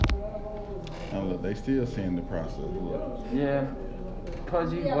Now look, they still seeing the process. Look. Yeah.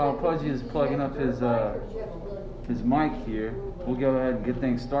 Pudgy, while Pudgy is plugging up his mic here, we'll go ahead and get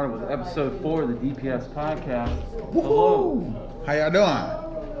things started with episode 4 of the DPS podcast. Hello. How y'all doing?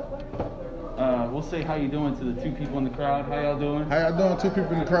 We'll say how you doing to the 2 people in the crowd. How y'all doing? How y'all doing, 2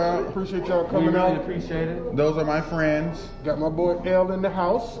 people in the crowd? Appreciate y'all We coming really out. appreciate it. Those are my friends. Got my boy L in the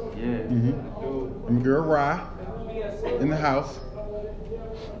house. Yeah. And my girl Rye in the house.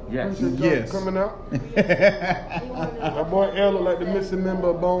 Yes. Appreciate y'all Yes. coming out. My boy L look like the missing member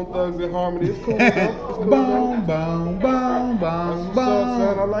of Bone Thugs and Harmony. It's cool, though. It's cool, Boom, though. boom, boom, boom, What's up,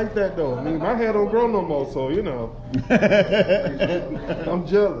 son? I boom. like that though. I mean, my hair don't grow no more, so you know, I'm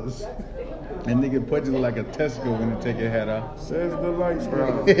jealous. And nigga Pudgy look like a testicle when you take your hat off. Says the light skin.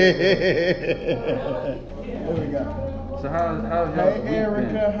 What we got? So how's y'all's Hey week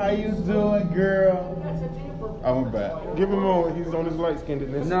Erica, been? how you doing, girl? I'm back. Give him on. He's on his light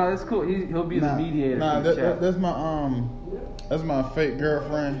skinnedness. No, it's cool. He'll be the mediator Nah, for the chat. that's my fake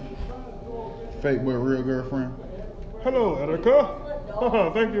girlfriend. Fake but real girlfriend. Hello, Erica.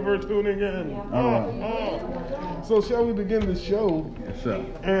 Thank you for tuning in. All So shall we begin the show? What's up?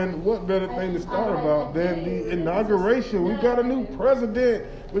 And what better thing to start about than the inauguration? We got a new president.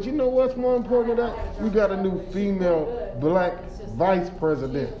 But you know what's more important than that? We got a new female black vice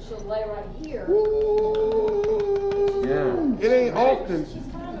president. Woo! Yeah. It ain't often.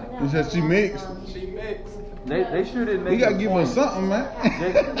 It's just she mixed. They sure did make You gotta it a give her point. something, man.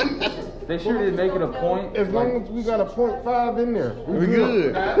 They sure did make it a point. As long as we got a 0.5 in there. We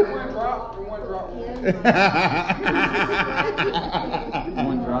good.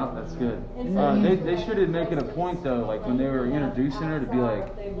 One drop, that's good. They sure did make it a point though, like when they were introducing her to be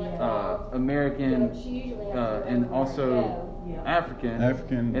like American and also African,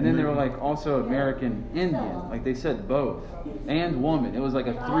 and then they were like also American Indian, like they said both, and woman. It was like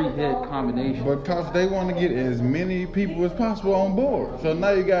a 3-hit combination. Because they want to get as many people as possible on board. So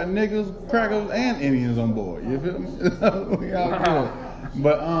now you got niggas, crackers, and Indians on board. You feel me? We all good.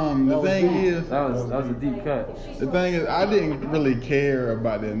 But the thing is, that was a deep cut. the thing is, I didn't really care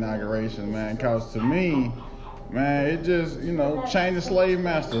about the inauguration, man. Cause to me, man, it just change the slave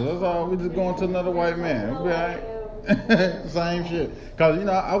masters. That's all. We just going to another white man. We'll be all right. Same shit. Cause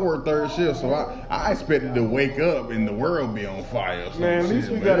I work 3rd shift, so I expected to wake up and the world be on fire. Or some Man, at least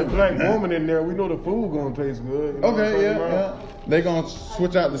shit, we got a man. black woman in there. We know the food gonna taste good. You know what I'm Okay, talking yeah. about? They gonna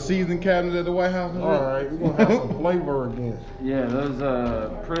switch out the season cabinet at the White House. And All right, we're gonna have some flavor again. Yeah, those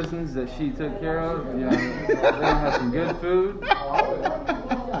prisons that she took care of, they're gonna have some good food.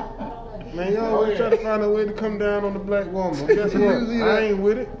 Man, y'all always try to find a way to come down on the black woman. Guess what? You see that? I ain't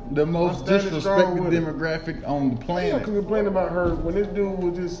with it. The most I'm standing strong disrespected with it. demographic on the I planet. can complain about her when this dude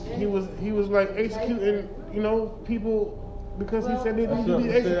was just he was like executing people because he said they What's didn't up, be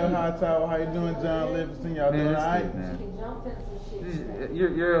Michelle executed. Hightower? How you doing, John Livingston? Y'all Man, doing that's alright? good, man.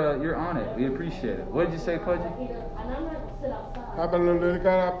 You're on it. We appreciate it. What did you say, Pudgy?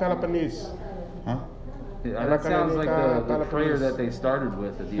 Huh? Yeah, that sounds like the prayer that they started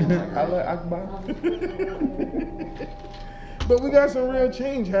with at the end. But we got some real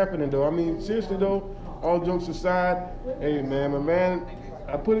change happening though. I mean, seriously though, all jokes aside, hey man, my man,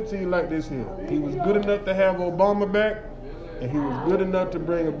 I put it to you like this here. He was good enough to have Obama back, and he was good enough to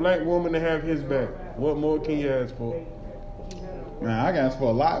bring a black woman to have his back. What more can you ask for? Man, I got for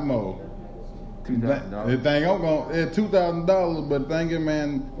a lot more. The $2,000. thing I'm going, $2,000, but thinking,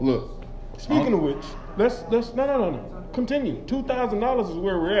 man, look. Speaking of which, let's no. Continue. $2,000 is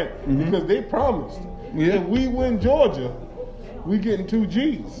where we're at because they promised. Yeah. If we win Georgia, we getting 2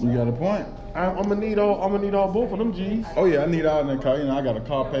 G's. You got a point. I'm gonna need all both of them G's. Oh yeah, I need all that car. I got a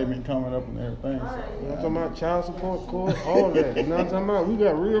car payment coming up and everything. You know what I'm talking about? Child support, court, all of that. You know what I'm talking about? We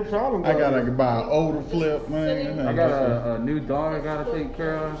got real problems. I out gotta here. buy an older flip, man. I got a new dog I gotta take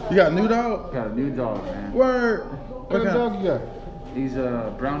care of. You got a new dog? Got a new dog, man. Word. What kind of dog you got? He's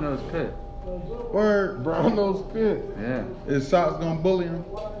a brown-nosed pit. Word. Brown nose pit. Yeah. Is Socks gonna bully him?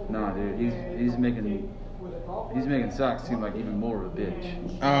 Nah, dude. He's making Socks seem like even more of a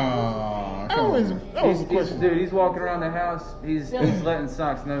bitch. Ah, That was a question. Dude, he's walking around the house. He's letting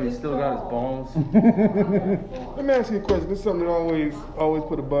Socks know he's still got his balls. Let me ask you a question. This is something that always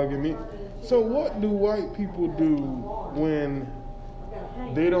put a bug in me. So what do white people do when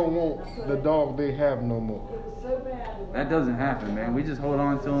they don't want the dog they have no more? That doesn't happen, man. We just hold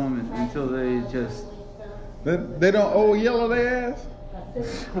on to them until they just. They don't yellow their ass?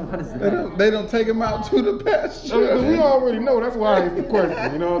 What is that? They don't take him out to the pasture. We already know. That's why I asked the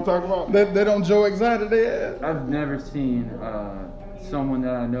question. You know what I'm talking about? They don't Joe Exotic their ass? I've never seen someone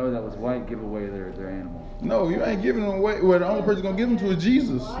that I know that was white give away their animal. No, you ain't giving them away. Well, the only person gonna give them to is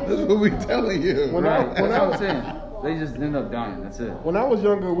Jesus. That's what we telling you. Right. That's what I'm saying. They just end up dying. That's it. When I was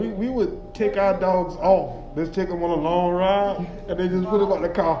younger, we would take our dogs off. Just take them on a long ride, and then just put them out the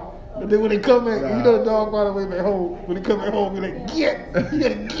car. And then when they come back, you know the dog by the way back home. When they come back home, you're like, get. That's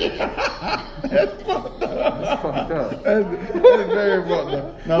fucked up. That's fucked up. That's very fucked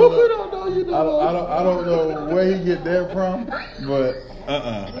up. No, We don't know you know. I don't know where he get that from, but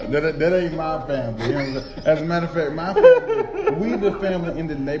that ain't my family. You know, as a matter of fact, my family, we the family in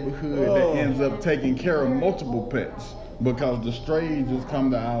the neighborhood that ends up taking care of multiple pets. Because the strays just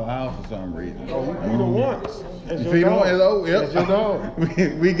come to our house for some reason. Oh, we feed them once. That's You your feed them dog. once? Oh, yep. That's your dog.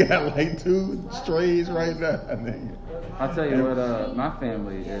 we got like 2 strays right now. Nigga. I'll tell you what my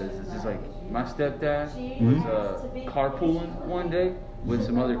family is. It's just like my stepdad was carpooling one day with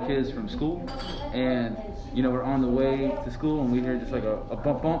some other kids from school. And, you know, we're on the way to school and we hear just like a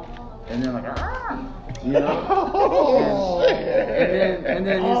bump. And then like, you know? And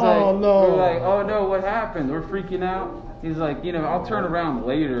then he's like, we're like, oh no, what happened? We're freaking out. He's like, you know, I'll turn around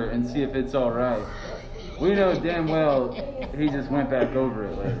later and see if it's all right. We know damn well he just went back over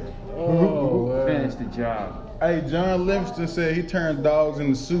it later. Finished the job. Hey, John Livingston said he turns dogs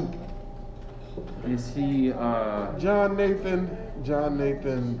into soup. Is he, John Nathan. I'm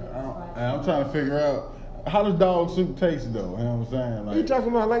trying to figure out, how does dog soup taste though? You know what I'm saying? Like, You talking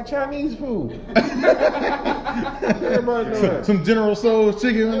about like Chinese food? Everybody know that. some General Tso's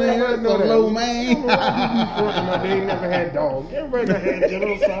chicken in there, Everybody know some that. lo mein. They ain't never had dogs. Everybody done had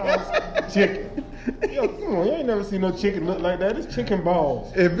General Tso's chicken. Yo, come on, you ain't never seen no chicken look like that. It's chicken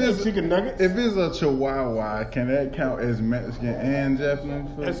balls. If it's chicken nuggets, If it's a Chihuahua, can that count as Mexican and Japanese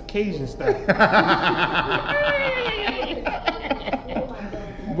food? that's Cajun style.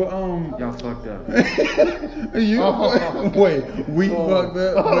 But y'all fucked up. wait, we fucked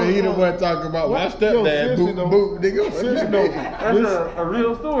up. But he the one talking about my Yo, stepdad. seriously Boop, boop, nigga. Seriously though, That's a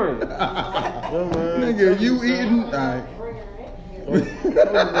real story. Nigga, you eating? All right. White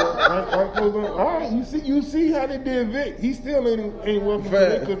folks don't. All right, you see how they did Vic. He still ain't welcome to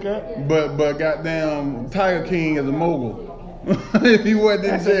that cookout. But goddamn, Tiger King is a mogul. If he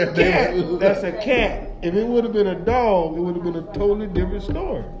wasn't in jail, That's a cat. If it would have been a dog, it would have been a totally different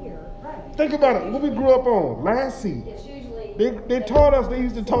story. Think about it. What we grew up on, Lassie. They taught us. They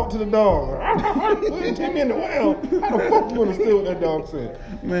used to talk to the dog. Put Timmy in the well. How the fuck you understand what that dog said?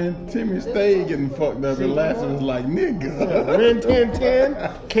 Man, Timmy stayed getting fucked up, and Lassie was like, nigga. Ren 1010,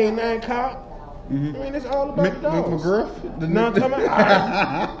 K9 Cop. I mean, it's all about dogs. McGruff? No, come on. All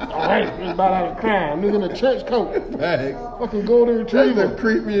right, it's about out of crime. Nigga in a trench coat. Facts. Fucking golden retriever. That's the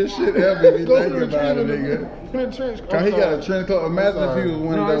creepiest shit ever if you Golden think about it, retriever nigga. in a trench coat. Cause he got a trench coat. Imagine if he was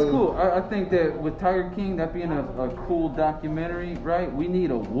one No, of it's those. cool. I think that with Tiger King, that being a cool documentary, right? We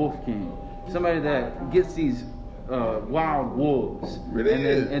need a Wolf King. Somebody that gets these wild wolves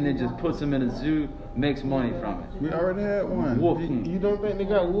and then just puts them in a zoo, makes money from it. We already had one. Wolf King. You don't think they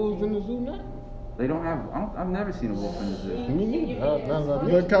got wolves in the zoo now? They don't have. I've never seen a wolf in the zoo. Me neither.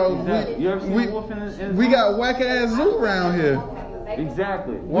 Because You ever seen a wolf in the we zoo? got whack ass zoo around here.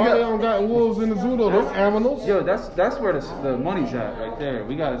 Exactly. Why they don't got wolves in the zoo though? Those animals. Yo, that's where the money's at right there.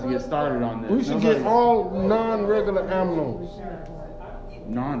 We got to get started on this. We should get all non-regular animals.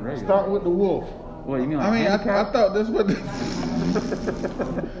 non-regular. Start with the wolf. What you mean? Like I mean, I handicap? thought that's what.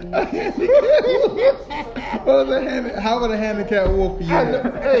 How would a handicapped wolf be?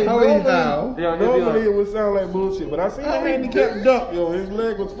 Hey, How would he how? Yeah, it'd be normally like- it would sound like bullshit, but I seen a handicapped duck, yo. His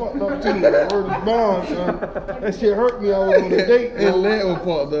leg was fucked up too. I heard his bond, son. That shit hurt me. I was on a date. His leg was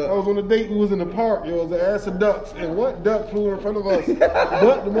fucked I up. was on a date. We was in the park. Yo, it was an ass of ducks, and what duck flew in front of us?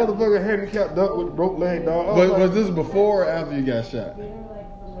 But the motherfucking handicapped duck with a broke leg, dog. I But like, was this before or after you got shot?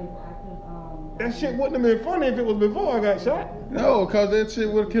 that shit wouldn't have been funny if it was before I got shot. No, cause that shit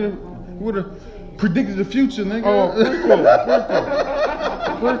would have predicted the future, nigga. Oh,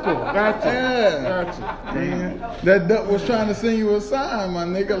 prequel. Gotcha. Yeah. Gotcha. Man, that duck was trying to send you a sign, my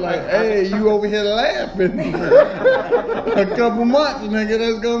nigga. Like, hey, you over here laughing. A couple months, nigga,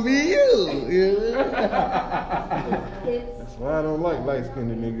 that's gonna be you. That's why I don't like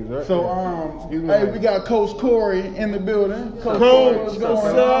light-skinned niggas. Right So, Excuse me. hey, we got Coach Corey in the building. Coach, Coach, what's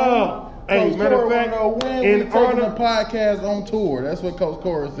up? Hey, Coach matter of Corey fact, wanna know when in we taking the honor- podcast on tour. That's what Coach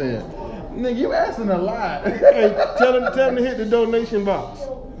Corey said. Nigga, you asking a lot. Hey, tell them to hit the donation box.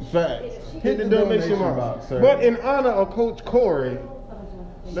 Facts. Hit the donation box. sir. But in honor of Coach Corey,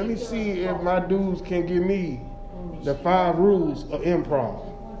 let me see if my dudes can give me the 5 rules of improv.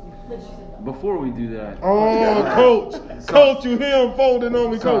 Before we do that, Oh, Coach, you hear him folding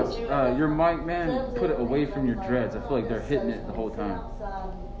on me, Coach. your mic, man, put it away from your dreads. I feel like they're hitting it the whole time.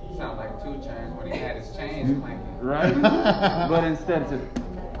 Sound like 2 Chainz when he had his chains clanking. Right? But instead it's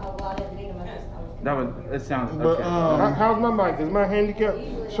it sounds But okay. how's my mic? Is my handicap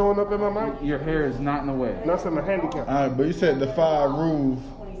showing up in my mic? Your hair is not in the way. No, I said my handicap. All right, but you said the 5 rules.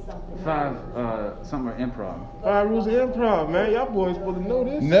 5 something improv. 5 rules of improv, man. Y'all boys supposed to know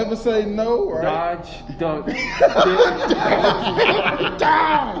this. Never say no, right? Dodge, duck,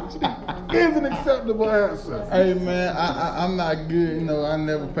 Dodge is an acceptable answer. Hey man, I'm not good. You know, I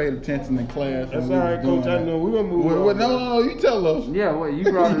never paid attention in class. That's when all we right, was Coach. doing I know. We're going to move that. on. No, you tell us. Yeah, what you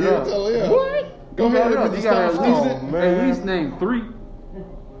brought it up. Tell us. What? Go You brought ahead. it up. Mr. You gotta Stone. man. at least name 3.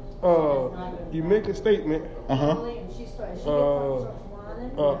 You make a statement.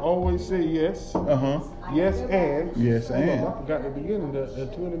 Always say yes. Yes and. Yes Hold and. on, I forgot the beginning. The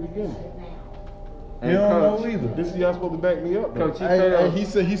 2 in the beginning. Hey, You don't Coach, know either. This is y'all supposed to back me up. Though. Coach, you Hey, failed.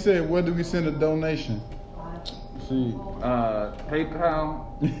 he said, where do we send a donation? See. PayPal.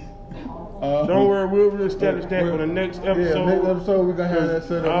 Don't worry, we'll establish that for the next episode. Yeah, next episode we're gonna have that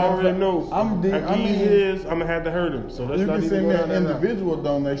set I up. already know. I give you mean, his, I'm gonna have to hurt him. So let's you not can even send go me down an that route. individual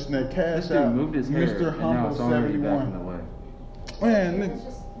donation at Cash This dude Out. moved his hair, Mr. and now Humble it's already back in the 71. way. Man, nigga.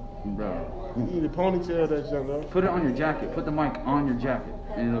 Bro, You need a ponytail that junk though. put it on your jacket. Put the mic on your jacket,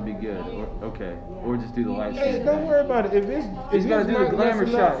 and it'll be good. Or just do the light Hey, skin. don't worry about it. If it's He's got to do the not glamour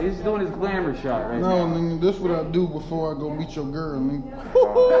messing shot. up- He's doing his glamour shot right No, now. nigga, this what I do before I go meet your girl, nigga.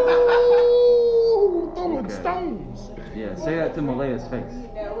 Ooh, throwing Okay. stones. Yeah, say that to Malaya's face. You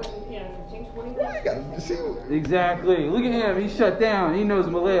gotta see. Exactly. Look at him. He's shut down. He knows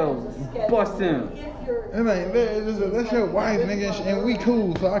Malaya will bust him. It ain't that's your wife, nigga, and we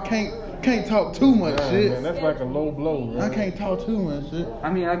cool, so I can't talk too much Man, shit. man, that's like a low blow. Man. I can't talk too much shit. I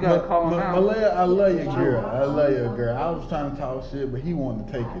mean, I gotta call him out. Malaya, I love your girl. I love your girl. I was trying to talk shit, but he wanted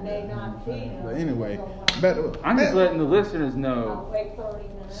to take it. But anyway, back to I'm just letting the listeners know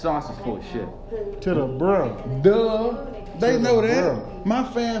Sauce is full of shit. To the brim. Duh. They know Bro. that. My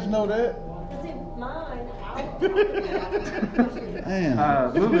fans know that.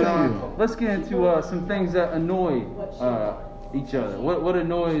 Damn. Moving on. Let's get into some things that annoy each other. What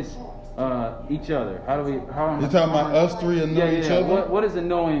annoys each other? How You talking about us three annoy each other? What is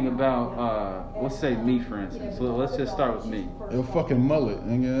annoying about let's say me, for instance? So let's just start with me. Your fucking mullet,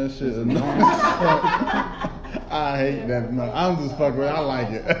 nigga. That shit annoying. I hate that. No, I'm just fucking with it. I like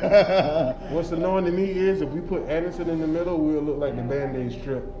it. What's annoying to me is if we put Anderson in the middle, we'll look like the Band-Aid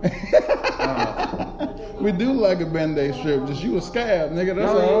strip. We do like a Band-Aid strip. Just you a scab, nigga.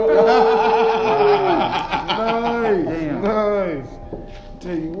 That's all. Nice, Damn. nice.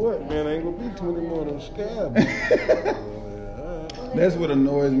 Tell you what, man, I ain't gonna be 20 more of those scabs. That's what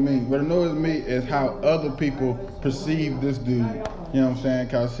annoys me. What annoys me is how other people perceive this dude. You know what I'm saying?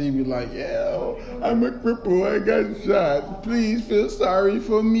 Cause he be like, yeah, I'm a cripple, I got shot. Please feel sorry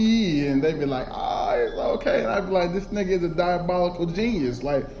for me. And they be like, it's okay. And I be like, this nigga is a diabolical genius.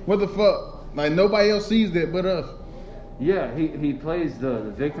 Like, what the fuck? Like, nobody else sees that but us. Yeah, he plays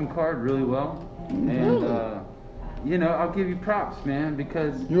the victim card really well, and I'll give you props, man,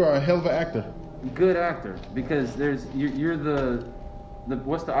 because You are a hell of an actor. good actor. Because you're the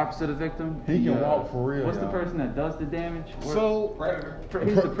what's the opposite of victim? He can walk for real, What's the y'all. person that does the damage? So,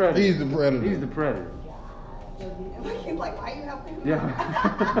 He's the predator. He's the predator. He's the predator. He's like, why are you helping me?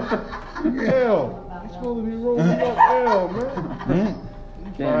 Yeah. L. You're supposed to be rolling up L, man.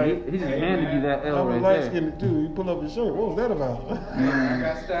 Damn, he just handed you that L I'm right light there. skinned too. You pull up your shirt. What was that about? I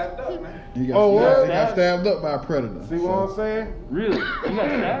got stabbed up, man. He got, Oh, stabbed, what? he got stabbed up by a predator. See what I'm saying? Really? You got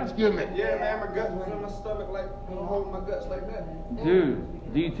stabbed? Excuse me. Yeah, man, my guts was in my stomach, like, holding my guts like that.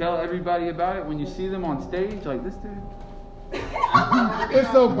 Dude, do you tell everybody about it when you see them on stage? Like, this dude? It's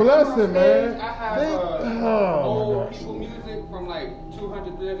a blessing, man. I have Oh, old my people music from like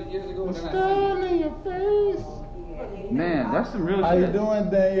 200, 300 years ago. And then I Stone sing in your face. Man, that's some real How you shit. doing,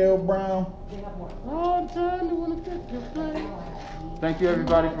 Danielle Brown? Long time to want to take your place. Thank you,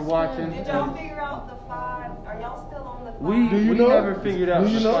 everybody, for watching. Did y'all figure out the 5? Are y'all still on the 5? We know? never figured out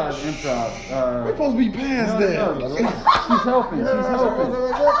Do you the know? five improv. We're supposed to be past that. No. She's helping. She's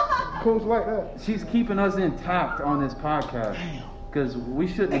helping. Coach like that. She's keeping us intact on this podcast. Because we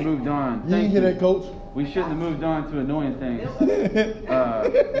shouldn't have moved on. You Thank didn't hear that, Coach? We shouldn't have moved on to annoying things.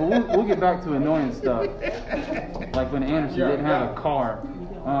 But we'll get back to annoying stuff. Like when Anderson didn't have a car.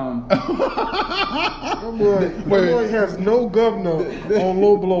 That boy has no governor on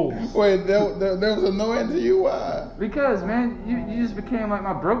low blows. Wait, that was annoying to you? Why? Because, man, you just became like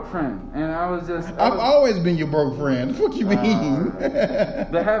my broke friend. And I was just... I've always been your broke friend. The fuck you mean?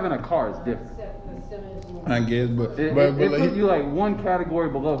 But having a car is different. I guess, but It put you like one category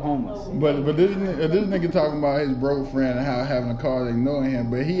below homeless. But this nigga talking about his broke friend and how having a car is ignoring him,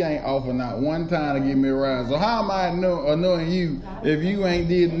 but he ain't offered not one time to give me a ride. So how am I annoying you if you ain't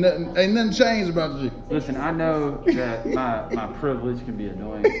did nothing? Ain't nothing changed about you. Listen, I know that my privilege can be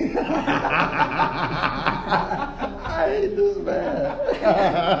annoying. I hate this man.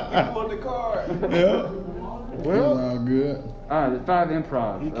 You want the card? Yeah. Well, it's all good. All right, the 5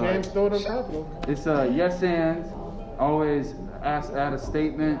 improv. He came stored up capital. It's yes and, always add a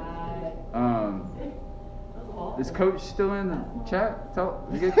statement. Is Coach still in the chat?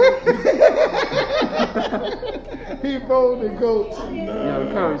 You get Coach? He folded, Coach. Yo,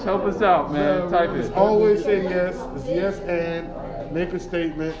 Coach, help us out, man. Type it. Always say yes. It's yes and make a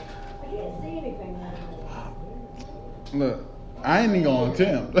statement. Look, I ain't even gonna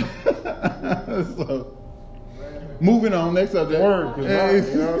attempt. So, moving on, next subject. Word, you know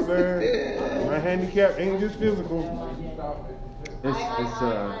what I'm saying? My handicap ain't just physical. It's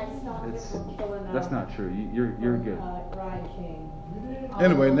that's not true. You're good.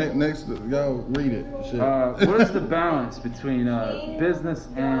 Anyway, next, y'all read it. Shit. What is the balance between business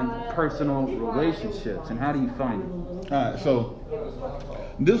and personal relationships, and how do you find it? All right, so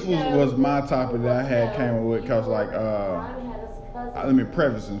this was my topic that I had came up with because let me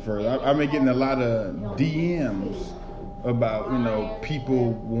preface it first. I've been getting a lot of DMs about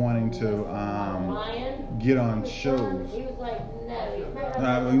people wanting to get on shows.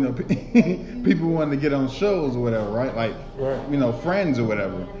 People wanting to get on shows or whatever, right? Like friends or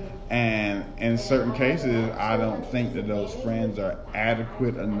whatever. And in certain cases, I don't think that those friends are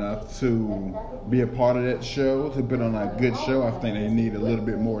adequate enough to be a part of that show, to put on a good show. I think they need a little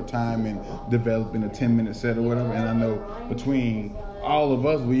bit more time in developing a 10-minute set or whatever. And I know between all of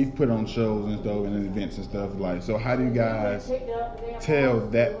us, we've put on shows and stuff and events and stuff. Like, so how do you guys tell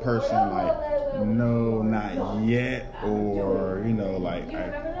that person, like, no, not yet, or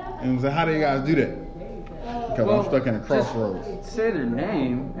and so how do you guys do that? Because I'm stuck in a crossroads. Say their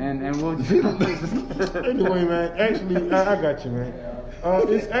name and we'll. Anyway, man. Actually, I got you, man.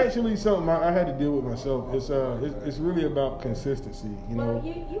 It's actually something I had to deal with myself. It's really about consistency.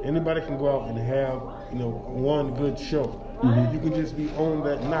 Anybody can go out and have one good show. Mm-hmm. You can just be on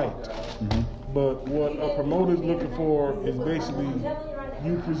that night. Mm-hmm. But what a promoter's looking for is basically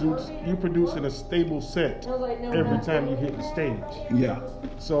you producing a stable set every time you hit the stage. Yeah.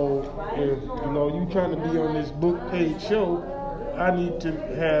 So if you trying to be on this book paid show, I need to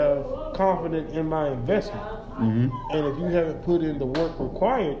have confidence in my investment. Mm-hmm. And if you haven't put in the work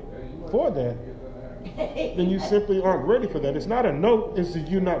required for that, then you simply aren't ready for that. It's not a no, it's that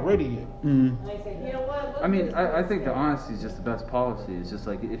you're not ready yet. Mm-hmm. I mean, I think the honesty is just the best policy. It's just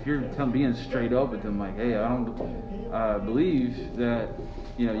like if you're being straight up with them, like, hey, I don't believe that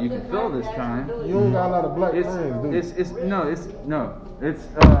you can fill this time. You don't got a lot of black friends, do you? It's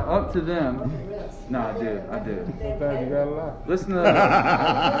up to them. No, I do. Sometimes you got a lot. Listen to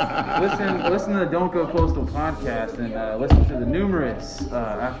the Don't Go Postal podcast and listen to the numerous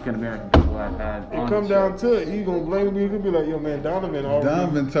African American people I've had. It come down to it, you gonna blame me? You could be like, yo, man,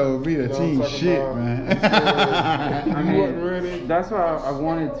 Donovan told me that she ain't shit, man. I mean, that's why I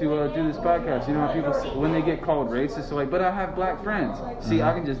wanted to do this podcast. You know how people when they get called racist, they're like, but I have black friends. See,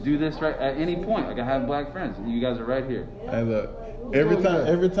 I can just do this right at any point. Like I have black friends. You guys are right here. Hey, look.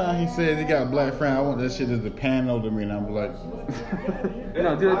 Every time he says he got a black friend, I want that shit just to pan over to me, and I'm like,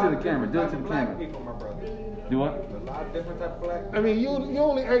 no, do it to the camera. Do it to the camera. Do what? A lot of different type of black. I mean, you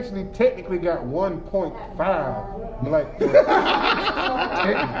only actually technically got 1.5 black friends.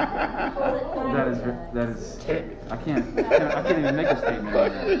 That is. I can't even make a statement on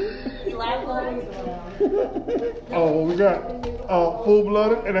that. Oh, well, we got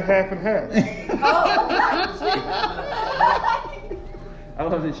full-blooded and a half and half. I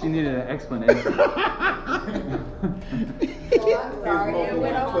love that she needed an explanation. I'm sorry, it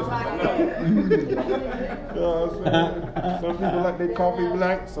went over my head. You know what I'm saying? Some people like their coffee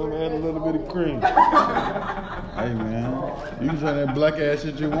black, some add a little bit of cream. hey man, you can try that black ass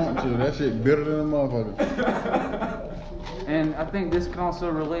shit you want to. That shit bitter than a motherfucker. And I think this can also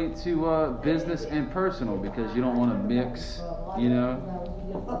relate to business and personal because you don't want to mix,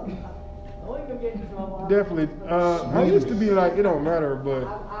 Definitely. I used to be like, it don't matter, but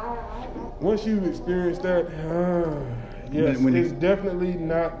once you experience that, yes, it's definitely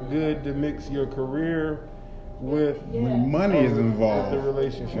not good to mix your career, when money is involved, with the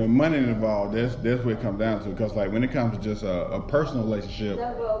relationship. when money is involved, that's what it comes down to. Because like when it comes to just a personal relationship,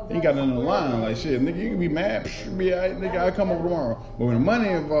 you ain't got nothing on the line. Like shit, nigga, you can be mad, be alright, nigga, I'll come over tomorrow. But when the money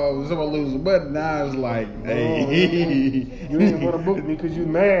involved, someone loses a button, now it's like, hey, you ain't want to book me because you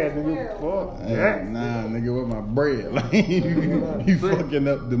mad, nigga. Fuck that. Nah, nigga, with my bread, like you fucking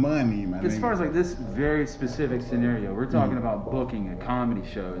up the money, man. As far as like this very specific scenario, we're talking about booking a comedy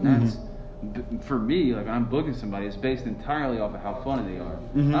show, and that's. For me, like when I'm booking somebody, it's based entirely off of how funny they are.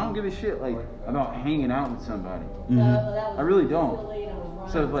 I don't give a shit like about hanging out with somebody. I really don't.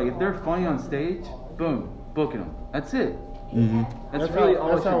 So if they're funny on stage, boom, booking them. That's it. That's really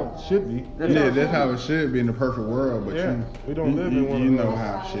all. That's how it should be. That's how it should be in the perfect world. But we don't live in one. You know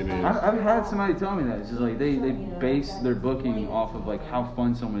how shit is. I've had somebody tell me that. It's just like they base their booking off of like how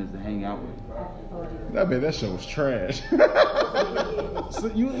fun someone is to hang out with. I bet that show was trash. So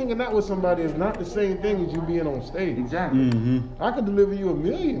you hanging out with somebody is not the same thing as you being on stage. Exactly. I could deliver you a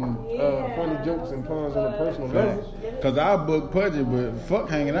million funny jokes and puns on a personal level. Cause I book Pudgy, but fuck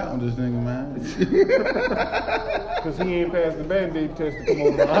hanging out with this nigga, man. Cause he ain't passed the Band-Aid test to come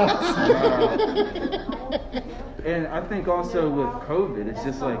over the house. And I think also with COVID, it's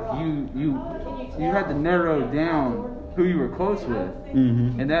just like you had to narrow down who you were close with,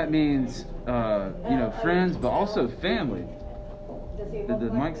 and that means friends, but also family. Did the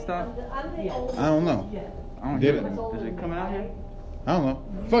mic stop? I don't know. I don't hear it. Is it coming out here? I don't know.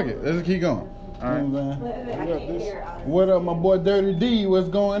 Fuck it. Let's keep going. All right. What up, my boy Dirty D? What's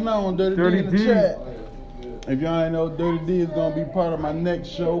going on, Dirty D in the chat? If y'all ain't know, Dirty D is gonna be part of my next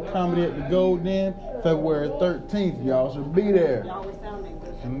show, Comedy at the Golden, February 13th. Y'all should be there.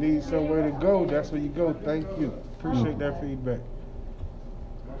 You need somewhere to go. That's where you go. Thank you. Appreciate that feedback.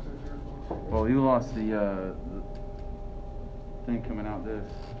 Well, you lost the thing coming out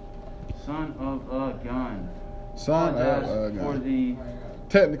this. Son of a gun. Son of a gun. For the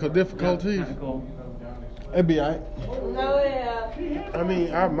technical difficulties. It'd be alright. I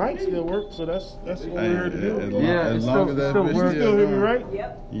mean, our mic still works, so that's what we're here to do. As long as that bitch You still hear me right?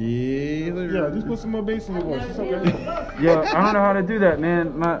 Yep. Yeah, just put some more bass in your voice. It's okay. Yeah, I don't know how to do that,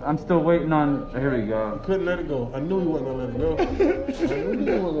 man. I'm still waiting on. Here we go. Couldn't let it go. I knew you wasn't gonna let it go. I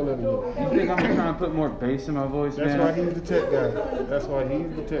knew you wasn't gonna let it go. You think I'm trying to put more bass in my voice, That's man? why he's the tech guy. That's why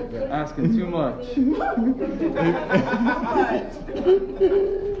he's the tech guy. Asking too much.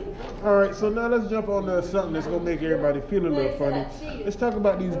 All right, so now let's jump on to something that's gonna make everybody feel a little funny. Let's talk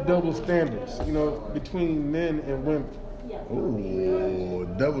about these double standards, between men and women. Ooh,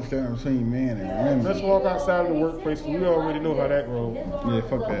 double standard between men and women. Let's walk outside of the workplace. We already know how that rolls. Yeah,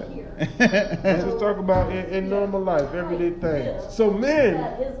 fuck that. Let's just talk about in normal life, everyday things. So men,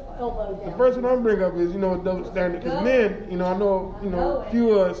 the first one I'm bringing up is double standard. Because men, I know a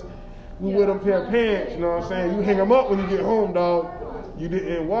few of us, we wear them pair of pants. You know what I'm saying? You hang them up when you get home, dog. You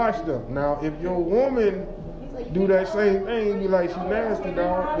didn't wash them. Now, if your woman do that same thing, you be like, she nasty,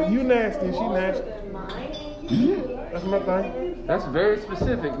 dog. But you nasty and she nasty. That's my thing. That's very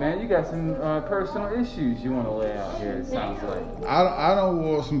specific, man. You got some personal issues you want to lay out here, it sounds like. I don't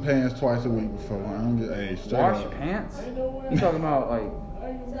wear some pants twice a week before. I don't get aged. Wash pants? You talking about like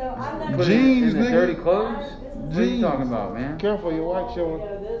jeans, in the nigga? dirty clothes? Jeans. What are you talking about, man? Careful, your wife showing.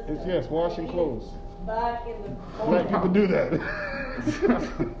 It's yes, washing clothes. Black people do that.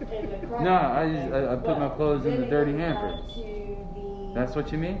 No, I put my clothes in the dirty hamper. That's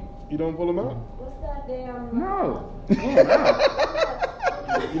what you mean? You don't pull them out? No. You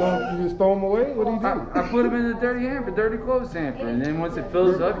just throw them away? What do you do? I put them in the dirty hamper, dirty clothes hamper, and then once it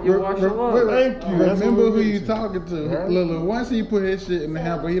fills up, you wash the load. Thank you. Remember who you talking to. Lil, once he put his shit in the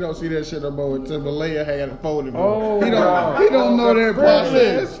hamper, he don't see that shit no more until Malaya had it folded. Oh, he don't know that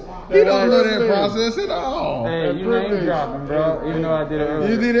process. He don't know that process at all. Hey, you name dropping, bro. Even though I did it earlier.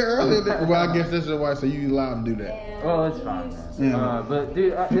 You did it earlier. Well, I guess that's why. So you allowed to do that. Well, it's fine. Yeah. But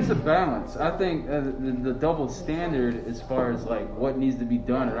dude, it's a balance. I think the double standard, as far as like what needs to be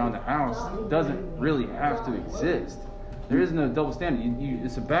done around the house, doesn't really have to exist. There is no double standard.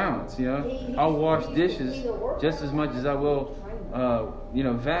 It's a balance. I'll wash dishes just as much as I will,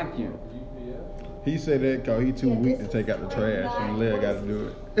 vacuum. He said that because he too weak to take out the trash, and Leah got to do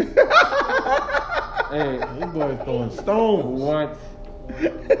it. Hey, you boys throwing stones. What?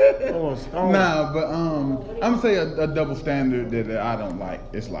 Throwing stones. Nah, but I'm gonna say a double standard that I don't like.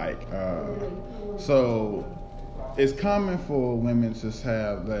 It's like, so it's common for women to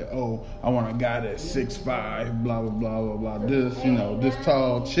have like, oh, I want a guy that's 6'5", blah blah blah blah blah. This, this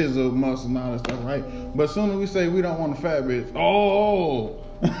tall, chiseled muscle and all that stuff, right? But as soon as we say we don't want a fat bitch, oh.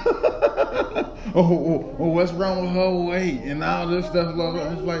 what's wrong with her weight and all this stuff. Blah,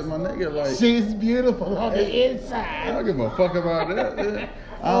 blah. It's like, my nigga, like, she's beautiful on the inside. I don't give a fuck about that. Man.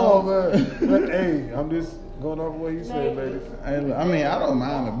 But hey, I'm just going off what you said, ladies. I mean, I don't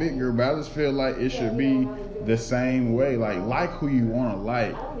mind a big girl, but I just feel like it should be the same way. Like who you want to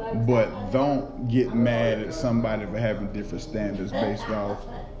like, but don't get mad at somebody for having different standards based off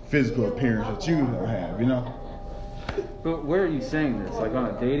physical appearance that you don't have, you know? But where are you saying this? Like on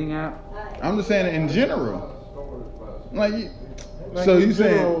a dating app? I'm just saying it in general. Like so you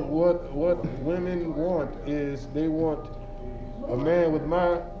saying what women want is they want a man with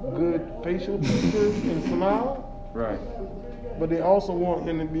my good facial features and smile. Right. But they also want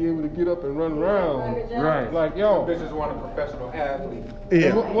him to be able to get up and run around. Right. Like, yo. Bitches want a professional athlete.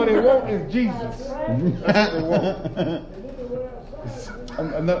 Yeah. What they want is Jesus. That's what they want.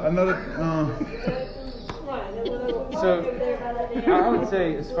 So I would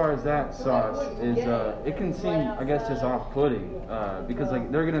say, as far as that sauce is, it can seem, I guess, just off-putting because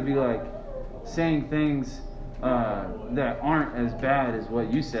like they're gonna be like saying things that aren't as bad as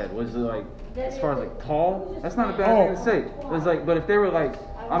what you said. Was it like, as far as like tall? That's not a bad thing to say. It was like, but if they were like,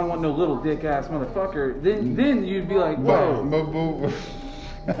 I don't want no little dick ass motherfucker, then you'd be like, whoa.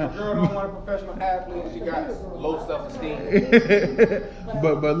 A girl don't want a professional athlete. She got low self-esteem.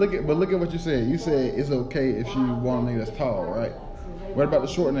 but look at what you said. You said it's okay if she want a nigga that's tall, right? What about the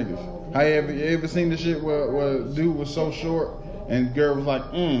short niggas? You ever seen the shit where dude was so short and girl was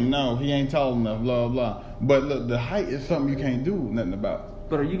like, no, he ain't tall enough, blah blah. But look, the height is something you can't do nothing about.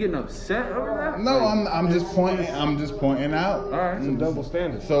 But are you getting upset over that? No, I'm just pointing out. All right, it's a double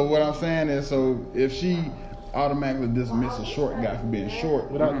standard. So what I'm saying is, so if she automatically dismiss a short guy for being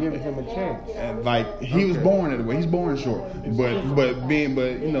short without giving him a chance. And like he was born that way. He's born short. But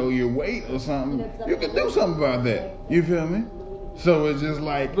you know, your weight or something, you can do something about that. You feel me? So it's just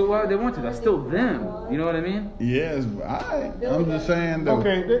like. But why would they want to? That's still them. You know what I mean? Yes, I'm just saying though.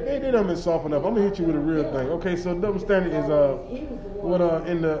 Okay, they done been soft enough. I'm gonna hit you with a real thing. Okay, so double standard is what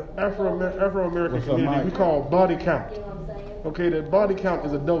in the Afro-American community we call body count. Okay, that body count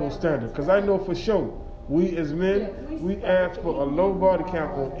is a double standard. Because I know for sure, we as men, we ask for a low body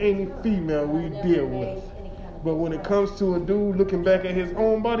count on any female we deal with. But when it comes to a dude looking back at his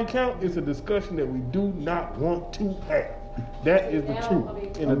own body count, it's a discussion that we do not want to have. That is the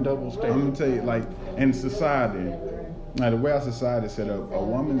truth in a double standard. I'm gonna tell you, like in society, the way our society is set up, a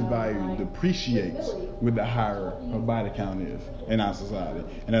woman's value depreciates with the higher her body count is in our society.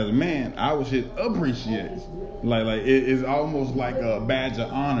 And as a man, our shit appreciates. Like it is almost like a badge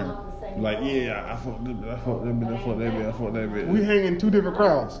of honor. Like, yeah, I fought that bitch. We hang in two different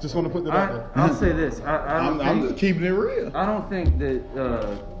crowds. Just want to put that out there. I'll say this. I'm just keeping it real. I don't think that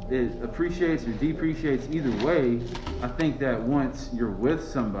it appreciates or depreciates either way. I think that once you're with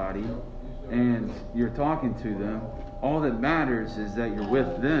somebody and you're talking to them, all that matters is that you're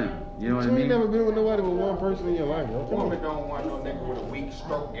with them. You know what I mean? You ain't never been with nobody but one person in your life, bro. Women don't want no nigga with a weak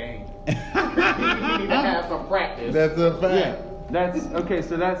stroke game. You need to have some practice. That's a fact. Yeah. That's okay.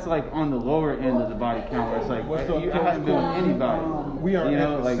 So that's like on the lower end of the body count. Where it's like I haven't been with anybody. We are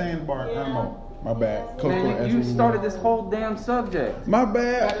at the sandbar. My bad. Man, you started this whole damn subject. My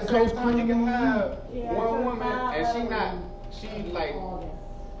bad. At the same time, you can have one woman, and she like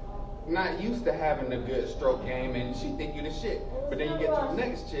not used to having a good stroke game, and she think you the shit. But then you get to the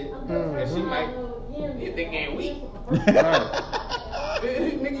next chick, and she might think ain't weak.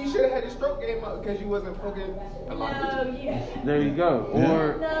 Nigga, you should have had your stroke game up because you wasn't fucking alive. There you go.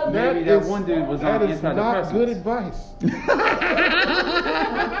 Or maybe that one dude was on antidepressants. That is not good advice.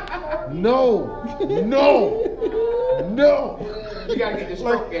 No. You gotta get your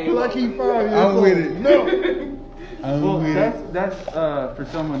stroke game like up. he 5 years I'm old. with it. No. Well, that's for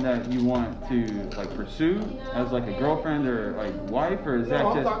someone that you want to like pursue as like a girlfriend or like wife, or is that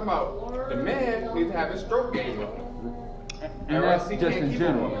I'm just? talking about the man needs to have his stroke game up. And that's just in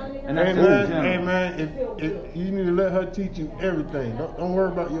general. And that's Hey just in man, general. if you need to let her teach you everything. Don't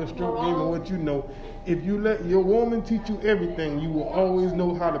worry about your stroke game and what you know. If you let your woman teach you everything, you will always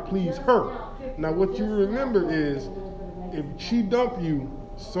know how to please her. Now what you remember is, if she dump you,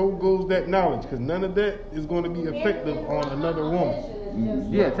 so goes that knowledge, because none of that is going to be effective on another woman.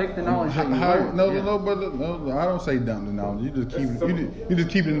 Yeah, take the knowledge that you learned. No, I don't say dump the knowledge. You just keep it. You just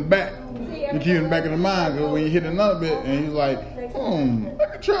keep it in the back. You keep it in the back of the mind. Because when you hit another bit and you're like, I can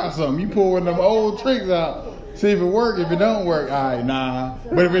try something. You pull one of them old tricks out. See if it work. If it don't work, all right, nah.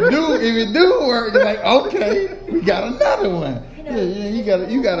 But if it do work, you're like, okay, we got another one. Yeah,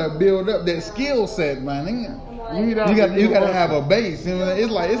 you gotta build up that skill set, man. You gotta have a base. You know,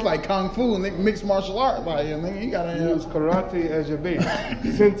 it's like kung fu and mixed martial arts. Like, you gotta use karate as your base.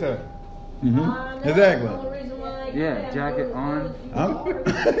 Senta. Mm-hmm. Exactly. Yeah, jacket on.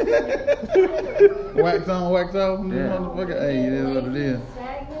 Wax on, wax off. Yeah. Motherfucker. Hey, it is what it is.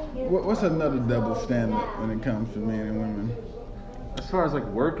 What's another double standard when it comes to men and women? As far as like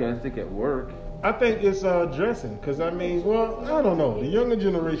work ethic at work. I think it's dressing, because I mean, well, I don't know. The younger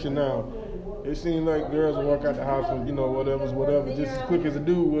generation now, it seems like girls will walk out the house with, whatever, just as quick as a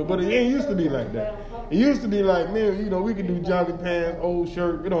dude would. But it ain't used to be like that. It used to be like, man, we could do jogging pants, old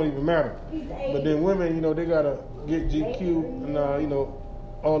shirt, it don't even matter. But then women, they gotta get GQ and,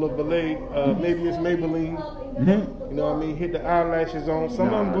 all of Valet, maybe it's Maybelline. Mm-hmm. You know what I mean? Hit the eyelashes on.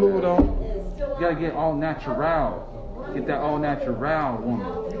 Some of them glue it on. You gotta get all natural. Get that all natural woman.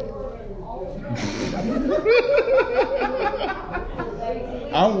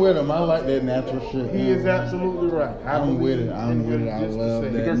 I'm with him. I like that natural shit. He is absolutely right. I'm with it. I love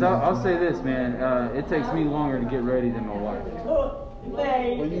that. Because I'll say this, man. It takes me longer to get ready than my wife.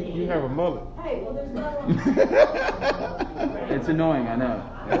 Well, you have a mullet. It's annoying, I know.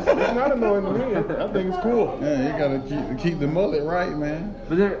 It's not annoying to me. I think it's cool. Yeah, you gotta keep the mullet right, man.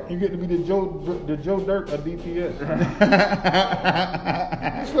 But you get to be the Joe Dirt of DPS.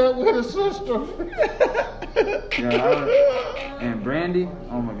 Slept with his sister. And Brandy,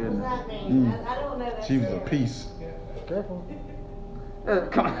 oh my goodness. She was a piece. Careful.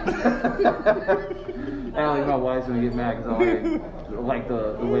 Come on. Allie, my wife's gonna get mad because I like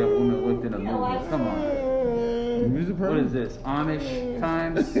the way a woman looked in a movie. Come on. What is this? Amish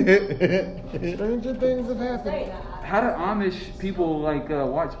times? Stranger things have happened. How do Amish people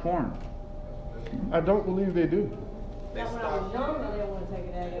watch porn? I don't believe they do. They stop.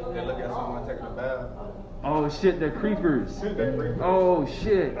 They look at someone taking a bath. Oh shit, they're creepers. Oh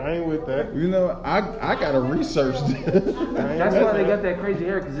shit. I ain't with that. I gotta research this. That's why they got that crazy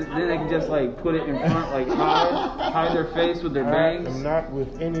hair, because then they can just put it in front, hide their face with their bangs. I'm not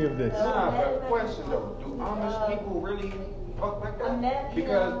with any of this. But question though, do Amish people really fuck like that?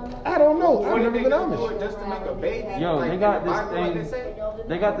 Because I don't know. I've never been do Amish. it just to make a baby? Yo, like they got in the this Bible, like thing. they say?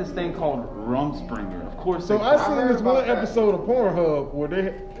 They got this thing called Rumspringer. Of course. So I seen this one episode of Pornhub where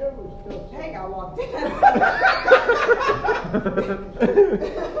they. Dang, I walked in.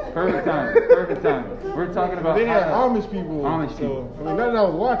 Perfect time. We're talking about. They had Amish people. Amish so, people. I mean, not that I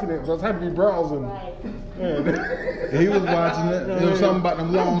was watching it, but I had to be browsing. Man. He was watching it. It was something about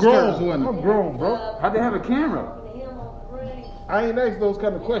them long skirts, wasn't it? I'm grown, bro. How'd they have a camera? I ain't asked those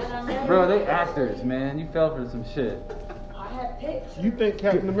kind of questions. Bro, they actors, man. You fell for some shit. You think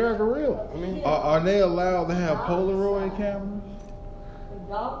Captain America real? I mean, Are they allowed to have Polaroid cameras?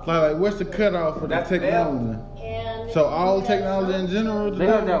 Like what's the cutoff for the technology? So all technology in general? They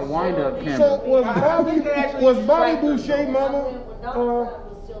have that wind-up camera. so was Bobby Boucher mama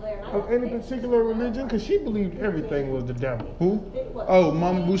of any particular religion? Because she believed everything was the devil. Who? Oh,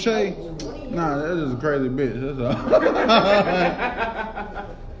 Mama Boucher? Nah, that is a crazy bitch. That's all.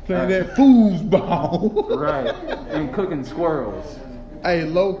 Playing that foosball. Right. And cooking squirrels. Hey,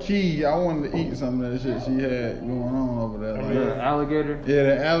 low key, I wanted to eat some of that shit she had going on over there. The alligator. Yeah,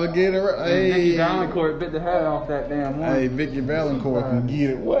 the alligator. Hey, Vicky Valancourt bit the head off that damn one. Hey, Vicky Valancourt can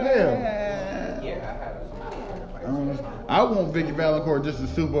get it. Well, I want Vicky Valancourt just to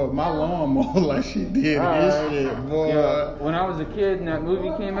soup up my lawnmower like she did this shit, boy. Yeah, when I was a kid and that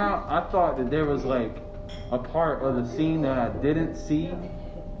movie came out, I thought that there was a part of the scene that I didn't see,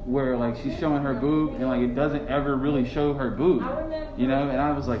 where she's showing her boob and it doesn't ever really show her boob, and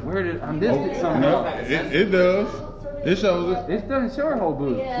I was like, where did I missed it somehow? It does. It shows it. It doesn't show her whole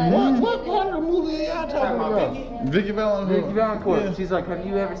boob. What part of the movie are y'all talking about? Vicky Valancourt. Vicky Valancourt. Yeah. She's like, have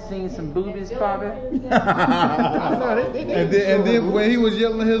you ever seen some boobies, Bobby? and then when he was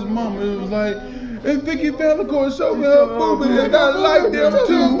yelling at his mom, it was like, and Vicky Valancourt showed me her boobies and I like them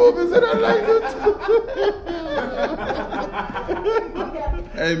too.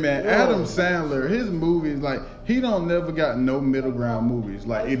 Hey man, Adam Sandler, his movies, he don't never got no middle ground movies.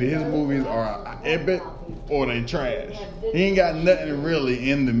 Either his movies are epic or they trash. He ain't got nothing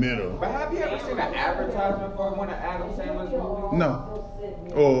really in the middle. But have you ever seen an advertisement for one of Adam Sandler's movies? No.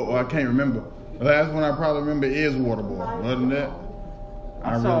 Or I can't remember. The last one I probably remember is Waterboy. Other than that,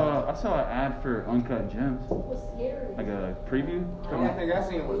 I saw an ad for Uncut Gems, like a preview. I think I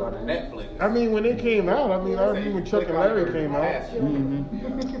seen it was on Netflix. I mean, when it came out, I remember when Chuck and Larry came out.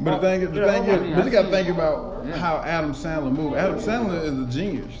 Mm-hmm. But the thing is, but you got to think about how Adam Sandler moved. Adam Sandler is a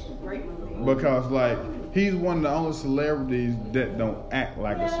genius. Great movie. Because like he's one of the only celebrities that don't act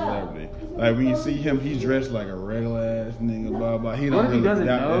like a celebrity. Like when you see him, he's dressed like a regular ass nigga. Blah blah. He What don't if he really doesn't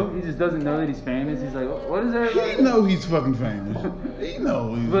get out know? there. He just doesn't know that he's famous. He's like, what is everybody? He know he's fucking famous. He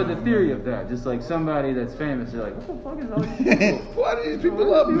know. He's But the fucking theory famous. of that, just like somebody that's famous, you're like, what the fuck is all these people? Why do these people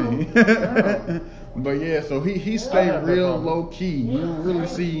love me? But yeah, so he stayed real low key. You don't really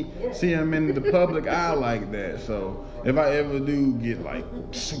see him in the public eye like that. So if I ever do get like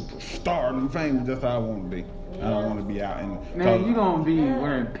superstar and famous, that's how I want to be. I don't want to be out in. Man, you gonna be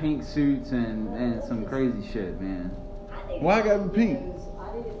wearing pink suits and some crazy shit, man. Why I gotta be pink?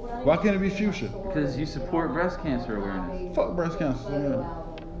 Why can't it be fuchsia? Because you support breast cancer awareness. Fuck breast cancer. Man.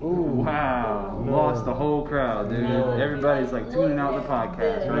 Ooh. Wow, No. Lost the whole crowd, dude. No. Everybody's like tuning out the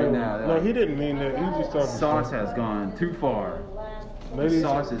podcast right now. They're No, like, he didn't mean that. He was just talking. sauce shit. has gone too far. The Ladies,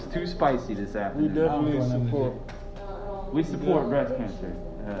 sauce is too spicy this we afternoon. definitely support. We support breast cancer.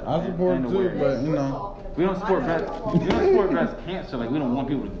 I support and it too, awareness. but you know. We don't support breast cancer. Like we don't want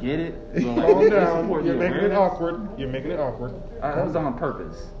people to get it. But, like, Calm we down. support You're the making it awareness. awkward. You're making it awkward. That was on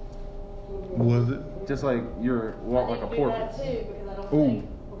purpose. Was it? Just like you're walk like a porpoise. Ooh.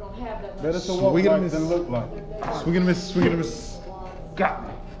 Better to walk Swing and like miss. than look like. Swing and a miss. Swing and a miss. Got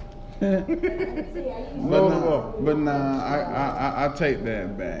me. But nah, I take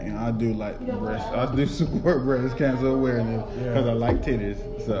that back. You know, I do like breast. I do support breast cancer awareness because I like titties.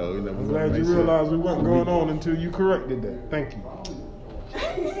 So you know, I'm glad you realized we wasn't going on until you corrected that. Thank you.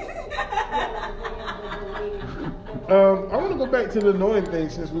 I want to go back to the annoying thing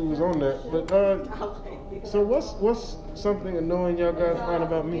since we was on that. But so what's something annoying y'all guys find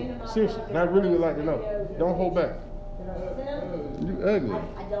about me? Seriously, and I really would like to know. Don't hold back. You ugly.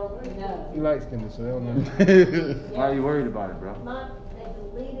 You light skinned, so I don't know. Why are you worried about it, bro?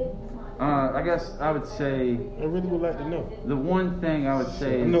 I guess I would say I really would like to know. the one thing I would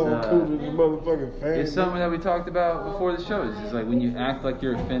say I is, know I'm cool with your motherfucking fan. it's something that we talked about before the show. It's just like when you act like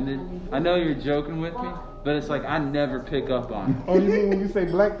you're offended. I know you're joking with me, but it's like I never pick up on it. Oh, you mean when you say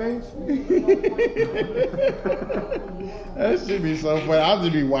black things? That should be so funny. I'll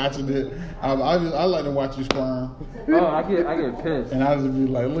just be watching it. I like to watch you squirm. Oh, I get pissed. And I'll just be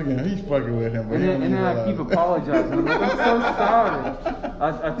like, look at him, he's fucking with him. But And he then, don't and then I even keep realize. apologizing. I'm like, I'm so sorry. I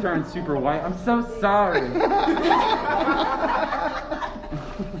turn super white. I'm so sorry.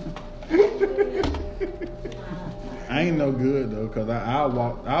 I ain't no good though, cause I'll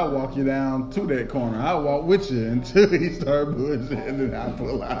walk you down to that corner. I'll walk with you until he start bullshitting, and then I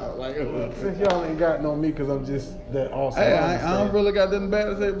pull out like. Since y'all ain't got no me because I'm just that awesome. Hey, I don't really got nothing bad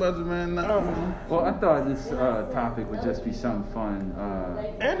to say about you, man. Nah. Well, I thought this topic would just be something fun.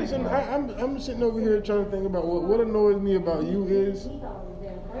 Anderson, I'm sitting over here trying to think about what annoys me about you is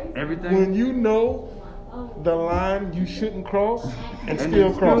Everything. when you know the line you shouldn't cross and still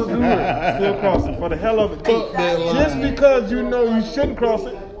you cross still it. do it. Still cross it for the hell of it. Fuck that line. Just because you know you shouldn't cross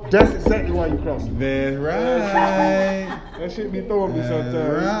it, that's exactly why you cross it. That's right. That shit be throwing me That's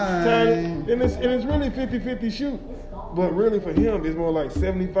sometimes. right. And it's really 50-50 shoot. But really for him, it's more like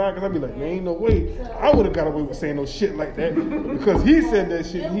 75 because I'd be like, there ain't no way I would have got away with saying no shit like that because he said that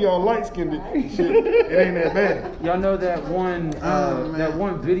shit. He all light-skinned shit. It ain't that bad. Y'all know that one man. that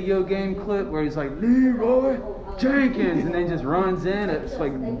one video game clip where he's like Leroy Jenkins and then just runs in. It's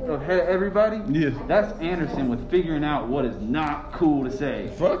like ahead of everybody. Yes. That's Anderson with figuring out what is not cool to say.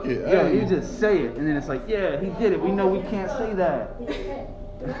 Fuck it. Yeah, Hey. you just say it, and then it's like, yeah, he did it. We know we can't say that.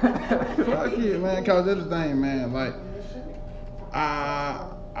 Fuck it, man. Cause that's the thing, man. Like, I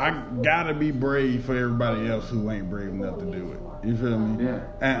gotta be brave for everybody else who ain't brave enough to do it. You feel me? Yeah.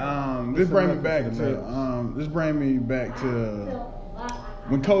 And this bring me back to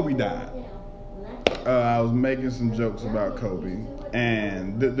when Kobe died. I was making some jokes about Kobe,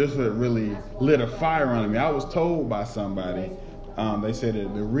 and this really lit a fire under me. I was told by somebody. They said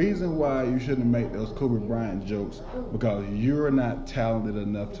that the reason why you shouldn't make those Kobe Bryant jokes because you're not talented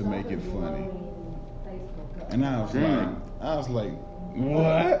enough to make it funny. And I was like,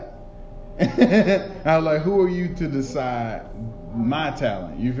 what? I was like, who are you to decide my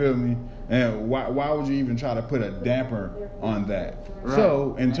talent? You feel me? And why would you even try to put a damper on that? Right.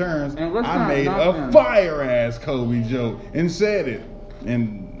 So in turns, And let's I not made knock a them. fire ass Kobe joke and said it,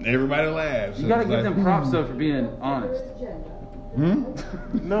 and everybody laughed. So You gotta it's give like, them props though for being honest.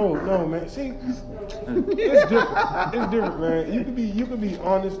 No, man. See, it's different. It's different, man. You can be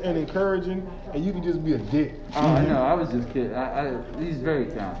honest and encouraging, and you can just be a dick. Oh, I know. I was just kidding. He's very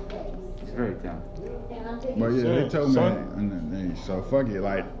talented. He's very talented. But yeah, they told me Son. that. So fuck it.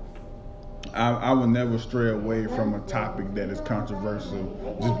 Like, I would never stray away from a topic that is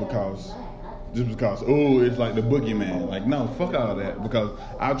controversial just because just because it's like the boogeyman. Like, no, fuck all that, because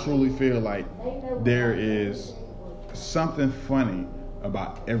I truly feel like there is something funny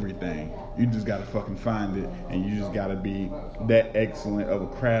about everything. You just gotta fucking find it, and you just gotta be that excellent of a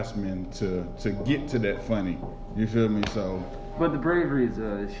craftsman to get to that funny. You feel me? So, but the bravery is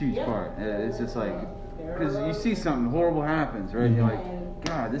a huge part. It's just like, because you see something horrible happens, right? You're like,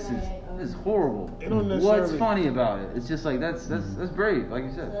 God, this is horrible. What's funny about it? It's just like that's brave, like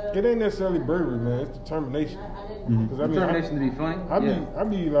you said. It ain't necessarily bravery, man. It's determination. Determination to be funny. I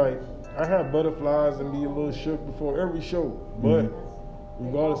be like, I have butterflies and be a little shook before every show, but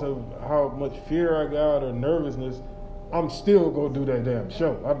regardless of how much fear I got or nervousness, I'm still gonna do that damn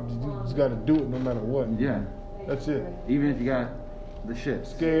show. You just gotta do it no matter what. Yeah, that's it. Even if you got the shit.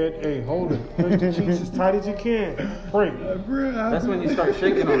 Scared, hey, hold it. Put your cheeks as tight as you can. Pray. That's when you start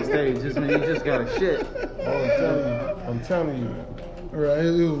shaking on stage. Just when you just got a shit. Oh, I'm telling you. Right,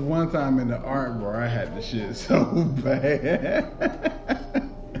 it was one time in the art bar I had the shit so bad.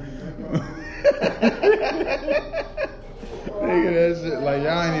 Nigga, that shit, like,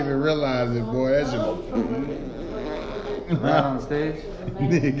 y'all ain't even realize it, boy. That shit. Right on stage?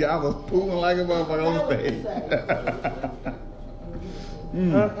 Nigga, I was pooling like a motherfucker on stage.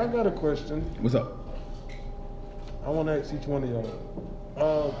 I got a question. What's up? I want to ask each one of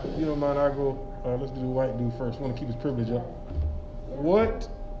y'all. If you don't mind, I go. Let's do the white dude first. Want to keep his privilege up. What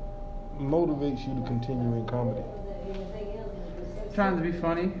motivates you to continue in comedy? Trying to be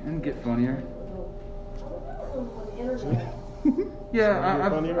funny and get funnier. Yeah,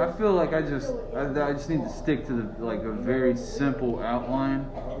 I feel like I just need to stick to a very simple outline,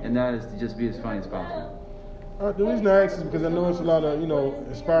 and that is to just be as funny as possible. The reason I ask is because I know there's a lot of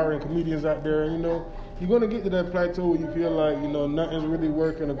aspiring comedians out there, and you're gonna get to that plateau where you feel like nothing's really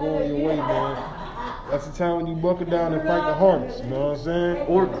working or going your way, man. That's the time when you buckle down and fight the hardest. You know what I'm saying?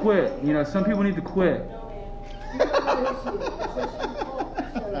 Or quit. Some people need to quit.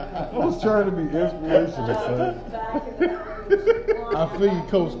 I was trying to be inspirational, son. I feel you,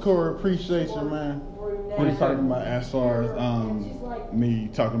 Coach Corey. Appreciate you, man. What are you talking about as far as me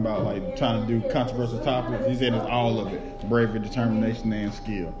talking about trying to do controversial topics? He said it's all of it: bravery, determination, and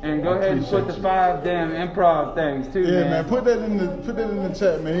skill. And go ahead and put the 5 damn improv things too. Yeah, man. Put that in the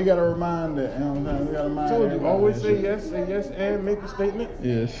chat, man. You got to remind that. You know what I'm saying? We got to remind. Told you, always say yes, and make a statement.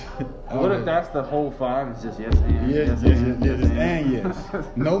 Yes. What if that's the whole 5? It's just yes and yes and yes.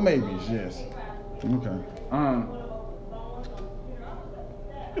 No maybes. Yes. Okay.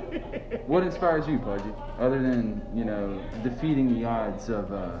 What inspires you, Pudgy? Other than defeating the odds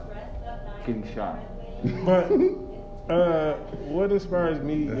of getting shot. But what inspires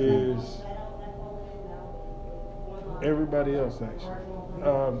me is everybody else. Actually,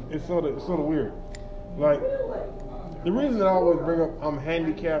 it's sort of weird. Like the reason that I always bring up I'm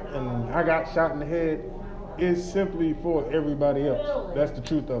handicapped and I got shot in the head is simply for everybody else. That's the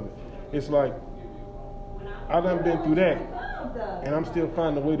truth of it. It's like I done been through that, and I'm still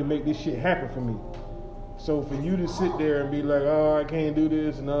finding a way to make this shit happen for me. So for you to sit there and be like, oh, I can't do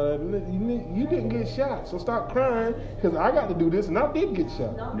this and all that, you didn't get shot. So stop crying, because I got to do this and I did get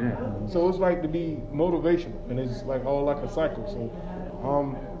shot. Yeah. So it's like to be motivational, and it's like all like a cycle. So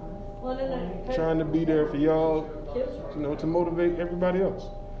I'm trying to be there for y'all, to motivate everybody else.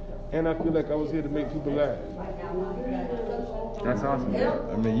 And I feel like I was here to make people laugh. That's awesome.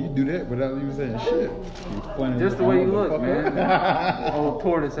 I mean, you do that without even saying shit. Just the way you look, man. Old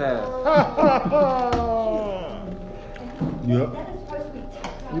tortoise ass. Yep.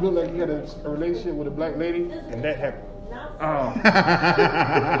 You look like you got a relationship with a black lady, and that happened. Oh.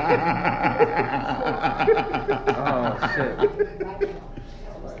 Oh, shit.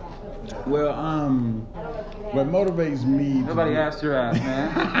 Well, what motivates me... Nobody asked your ass, man.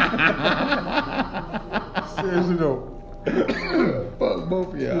 Seriously, though. Fuck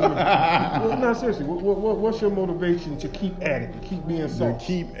both of y'all. Well, no, seriously. What's your motivation to keep at it, to keep being soft? To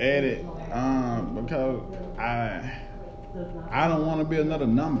keep at it, because I don't want to be another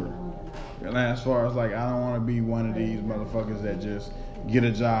number. And as far as I don't want to be one of these motherfuckers that just get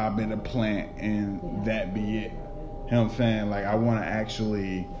a job in a plant and that be it. You know what I'm saying? I want to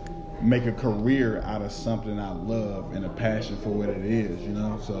actually make a career out of something I love and a passion for what it is,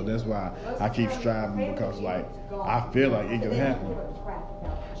 So that's why I keep striving, because I feel like it can happen.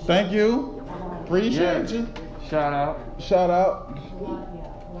 Thank you. Appreciate you. Shout out.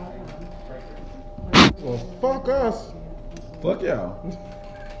 Well, fuck us. Fuck y'all.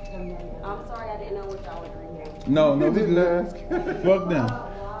 I'm sorry, I didn't know what y'all were drinking. No, we didn't good. ask. Fuck them.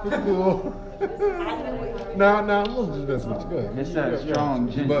 It's cool. I'm just messing with you. Go ahead. It's that strong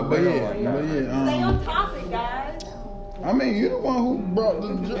ginger. But yeah. Stay on topic, guys. I mean, you're the one who brought the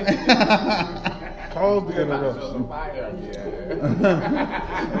Caused the interruption.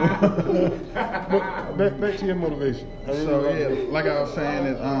 But back to your motivation. So yeah, like I was saying,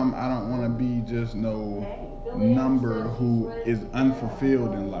 is I don't want to be just no number who is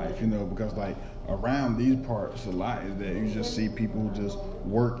unfulfilled in life, you know, because like around these parts a lot is that you just see people who just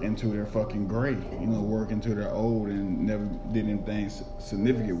work into their fucking gray, you know, work into their old and never did anything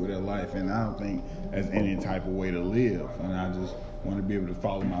significant with their life, and I don't think that's any type of way to live, and I just want to be able to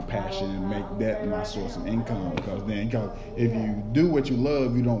follow my passion and make that my source of income, because if you do what you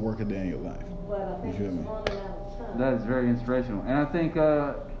love, you don't work a day in your life. You feel me? That is very inspirational, and I think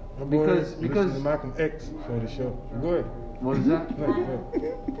because Malcolm X for the show. Go ahead. What is that? Go ahead.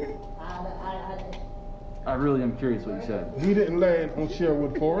 I really am curious what you said. He didn't land on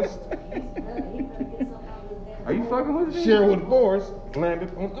Sherwood Forest. Are you fucking with me? Sherwood Forest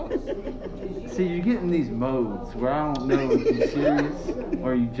landed on us. See, you get in these modes where I don't know if you're serious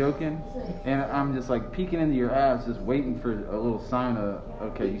or you joking, and I'm just like peeking into your ass, just waiting for a little sign of,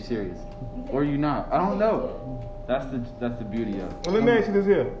 okay, you serious, or you not. I don't know. That's the beauty of it. Well, let me ask you this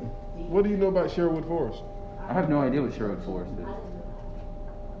here. What do you know about Sherwood Forest? I have no idea what Sherwood Forest is.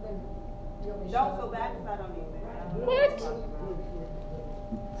 Don't feel bad because I don't either. What?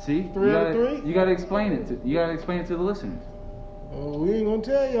 See, 3 out of 3? You gotta explain it to the listeners. Oh, we ain't gonna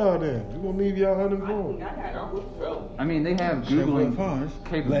tell y'all then. We're gonna leave y'all uninformed. I mean, they have Googling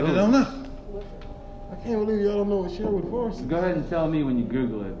capabilities. Let it on us. I can't believe y'all don't know what Sherwood Forest is. Go ahead and tell me when you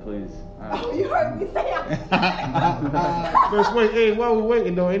Google it, please. Oh, you heard me say it. Let's wait. Hey, while we're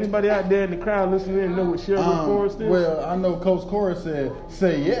waiting though, anybody out there in the crowd listening in know what Sherwood Forest is? Well, I know Coach Corey said,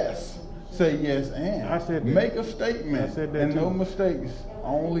 say yes. Say yes and I said that. make a statement. I said that and too. no mistakes.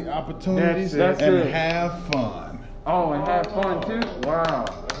 Only opportunities That's and it. have fun. Oh, and have fun too? Wow.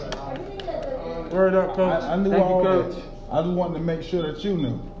 Word up, coach. I knew Thank you, all Coach. that. I just wanted to make sure that you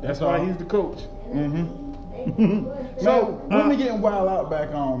knew. That's why he's the coach. Mm-hmm. So, So, when we getting wild out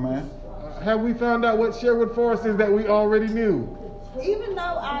back on, man? Have we found out what Sherwood Forest is that we already knew? Even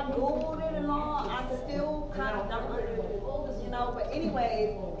though I Googled it and all, I still kind of don't understand, you know. But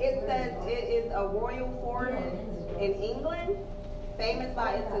anyways, it says it is a royal forest in England, famous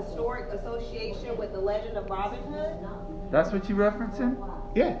by its historic association with the legend of Robin Hood. That's what you referencing?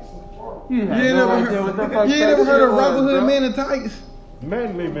 Yes. You You ain't never heard of Robin Hood Men in Tights?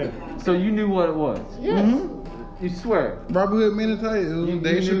 Manly man. So you knew what it was? Yes. You swear? Robin Hood Men in Tights. It was You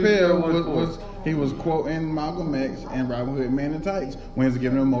Dave knew Chappelle Sherwood was he was quoting Malcolm X and Robin Hood Men in Tights when he was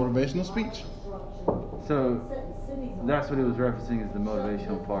giving a motivational speech. So that's what it was referencing is the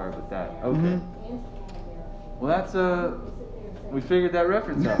motivational part with that. Okay. Well, that's we figured that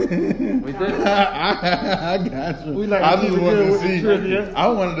reference out. We did. I got you. We like I to just keep it wanted good to with the see. trivia. I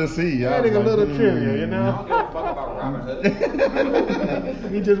wanted to see. Adding a little trivia, you I know? don't give a fuck about Robin Hood.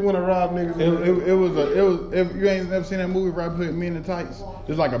 He just want to rob niggas. It was if you ain't never seen that movie Robin Hood Men in Tights,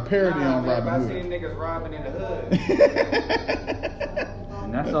 it's like a parody on If I Robin seen Hood. niggas robbing in the hood.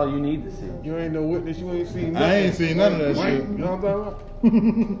 And that's all you need to see. You ain't no witness, you ain't seen nothing. I ain't seen none of that Right? shit. You know what I'm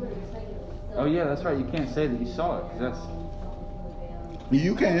talking about? Oh yeah, that's right. You can't say that you saw it 'cause that's.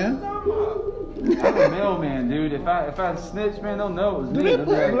 You can. I'm a mailman, dude. If I snitch, man, they'll know it was Do me. they They'll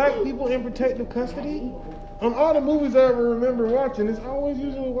be put like, black people in protective custody? On all the movies I ever remember watching, it's always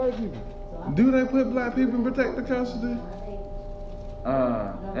usually white people. Do they put black people in protective custody?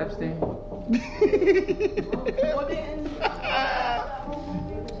 Epstein. Well, then,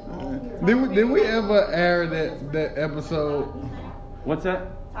 Did we ever air that episode? What's that?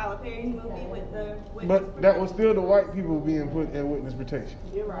 Tyler Perry's movie with the. But that was still the white people being put in witness protection.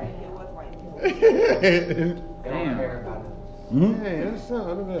 You're right. It was white people. Damn. Hey, that's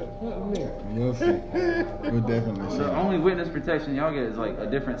something. Look at that. We'll see. We'll definitely see. The only witness protection y'all get is like a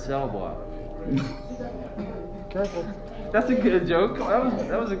different cell block. Careful. That's a good joke.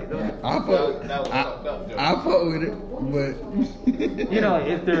 That was a good. I fuck with it, but You know, like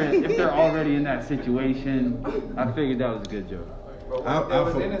if they're already in that situation, I figured that was a good joke.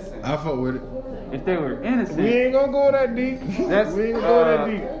 I fuck with it. If they were innocent, We ain't gonna go that deep. that's We ain't gonna go that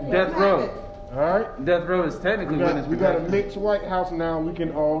deep. Death Row. All right. Death Row is technically witness We got a protection. mixed White House now. We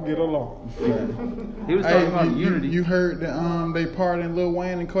can all get along. He was talking about Hey, unity. you heard that they pardoned Lil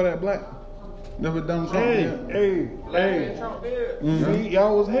Wayne and Kodak Black? That was Donald Trump. Hey, did. hey. Trump did. See,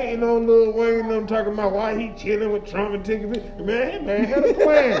 y'all was hating on Lil Wayne and them talking about why he chilling with Trump and taking it. Man had a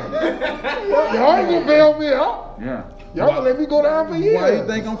plan. Y'all ain't gonna bail me out. Yeah. Y'all gonna let me go down for years. Why you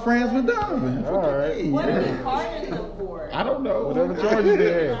think I'm friends with Donovan? All right. What did he pardon them for? I don't know. Whatever charges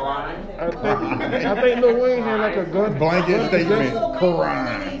they had. I think Lil Wayne had like a gun. Blanket statement. Lil Wayne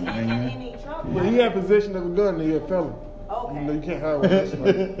Crime. wasn't in any trouble. Yeah, he had possession of a gun and he a felon. Okay. You know, you can't hide with this.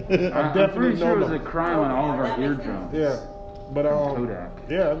 Like, I'm pretty sure it was a crime on all of our eardrums. Yeah. But Kodak.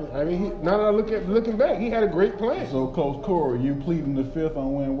 Yeah, I mean, now that I looking back, he had a great plan. So, Coach Corey, you pleading the fifth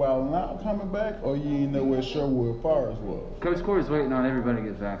on when Wild 'N Out coming back, or you ain't know where Sherwood Forest was? Coach Corey's waiting on everybody to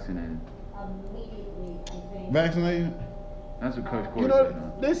get vaccinated. Vaccinated? That's what Coach You Corey's waiting know,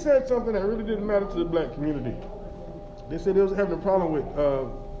 on. they said something that really didn't matter to the black community. They said they was having a problem with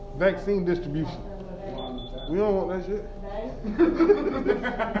vaccine distribution. We don't want that shit.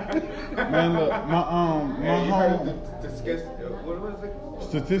 Man, look, my home What was it?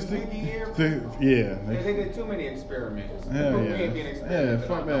 statistic. Yeah. They did too many experiments. Hell We yeah. can't be an experiment. Yeah,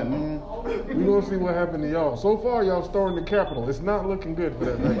 fuck that, man. We gonna see what happened to y'all. So far, y'all storming the Capitol. It's not looking good for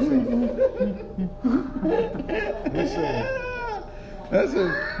that vaccine. Listen. That's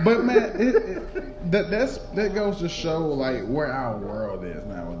it. But man, that goes to show like where our world is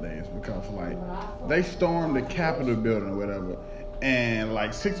nowadays, because like they stormed the Capitol building or whatever, and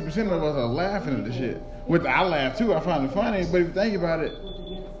like 60% of us are laughing at the shit. Which I laugh too. I find it funny. But if you think about it,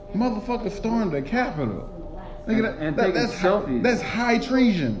 motherfuckers stormed the Capitol. And taking selfies. That's high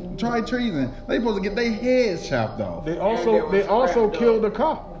treason. High treason. They supposed to get their heads chopped off. They also killed a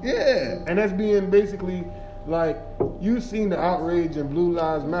cop. Yeah. And that's being basically like, you've seen the outrage in Blue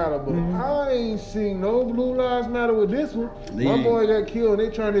Lives Matter, but I ain't seen no Blue Lives Matter with this one. My boy got killed,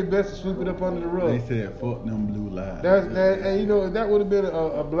 and they trying their best to sweep it up under the rug. They said, "Fuck them blue lives." And you know, if that would have been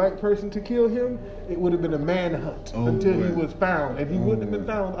a black person to kill him, it would have been a manhunt until he was found, and he wouldn't have been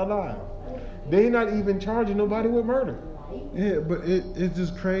found alive. They not even charging nobody with murder. Yeah, but it's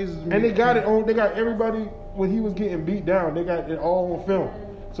just crazy. And they got it on. They got everybody when he was getting beat down. They got it all on film,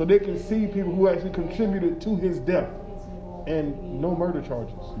 so they can see people who actually contributed to his death, and no murder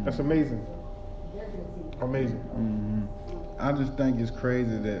charges. That's amazing. Amazing. Mm-hmm. I just think it's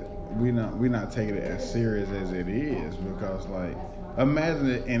crazy that we not taking it as serious as it is, because like, imagine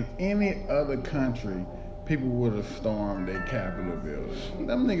that in any other country, people would have stormed their Capitol building.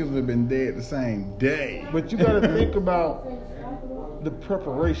 Them niggas would have been dead the same day. But you got to think about the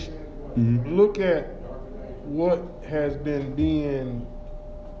preparation. Mm-hmm. Look at what has been being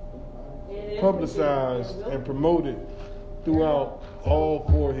publicized and promoted throughout all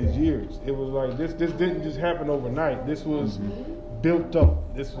 4 of his years. It was like this didn't just happen overnight. This was built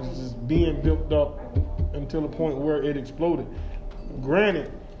up. This was just being built up until the point where it exploded.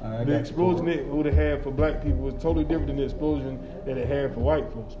 Granted, the explosion it would have had for black people was totally different than the explosion that it had for white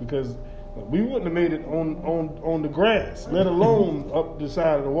folks, because we wouldn't have made it on the grass, let alone up the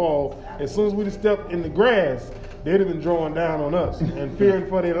side of the wall. As soon as we'd have stepped in the grass, they'd have been drawing down on us and fearing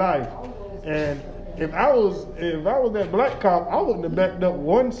for their life. And if I was that black cop, I wouldn't have backed up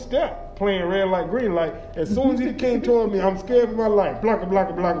one step playing red light, green light. As soon as he came toward me, I'm scared for my life. Block. I'd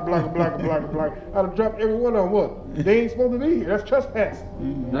have dropped every one of them. What? They ain't supposed to be here. That's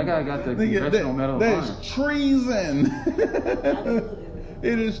trespassing. That guy got the Congressional Medal of Honor. That's treason.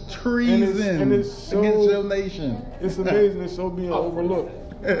 It is treason and it's so, against your nation. It's amazing. It's so being overlooked.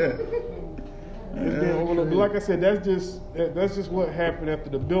 It's being overlooked. But like I said, that's just what happened after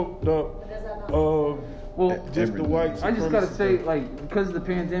the built up of just the white supremacy. I just gotta say, like, because of the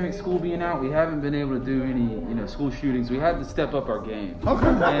pandemic, school being out, we haven't been able to do any, school shootings. We had to step up our game. Okay.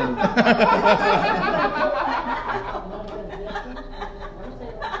 And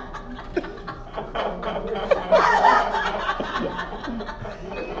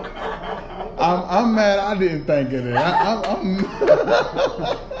I'm mad I didn't think of that.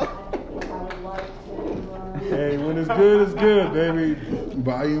 Hey, when it's good, baby.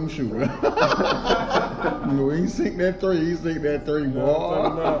 Volume shooter. He sink that three, boy.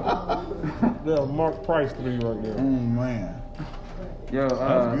 Yeah, Mark Price 3 right there. Oh man. Yo,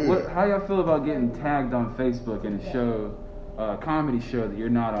 how y'all feel about getting tagged on Facebook in a show, comedy show that you're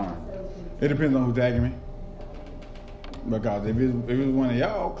not on? It depends on who's tagging me. Because if it was one of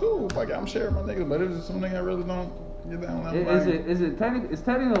y'all, cool. Like, I'm sharing my niggas, but if it's something I really don't get down on. It's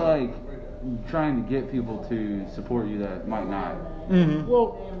technically like trying to get people to support you that might not. Mm-hmm.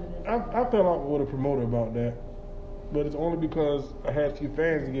 Well, I fell out with a promoter about that, but it's only because I had a few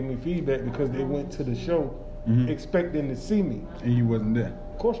fans to give me feedback because they went to the show expecting to see me. And you wasn't there.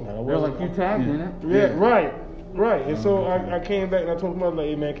 Of course not. I They're wasn't. like, you tagged in it. Yeah, right. And so I came back and I told my mother, like,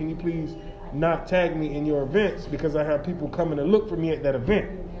 hey man, can you please not tag me in your events, because I have people coming to look for me at that event.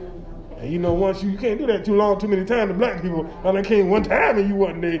 And once you can't do that too many times to black people. I done came one time and you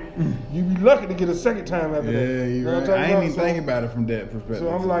wasn't there. You be lucky to get a second time after that. Yeah, you're right. I ain't even thinking about it from that perspective. So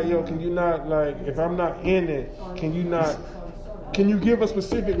I'm like, yo, can you not, like, if I'm not in it, can you not can you give a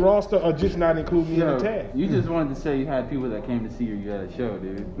specific roster or just not include me in the tag? You just wanted to say you had people that came to see you at a show,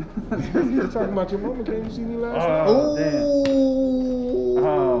 dude. You were talking about your mama came to see me last night? Oh,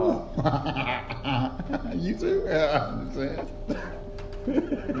 damn. You too? Yeah, I understand.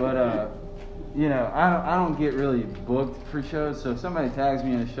 But you know, I don't get really booked for shows, so if somebody tags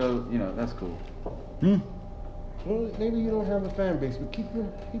me in a show, you know, that's cool. Well, maybe you don't have a fan base, but keep your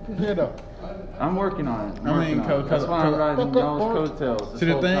head up. I'm working on it. That's why I'm riding y'all's coattails. See,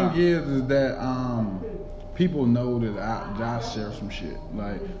 the thing is that people know that I share some shit.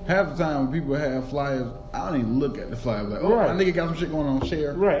 Like half the time when people have flyers, I don't even look at the flyer. Like, oh, my nigga got some shit going on.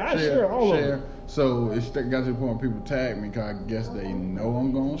 Share. Right, I share all of them. So it's got to the point where people tag me because I guess they know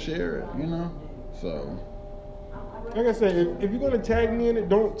I'm gonna share it. You know, so. Like I said, if you're gonna tag me in it,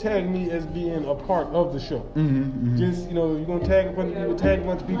 don't tag me as being a part of the show. Just, you know, you're gonna tag a bunch of people, tag a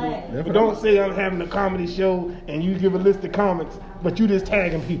bunch of people. But don't say I'm having a comedy show and you give a list of comics, but you just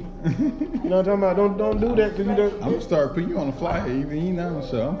tagging people. You know what I'm talking about? Don't do that because you don't. I'm gonna start putting you on the flyer, even you know,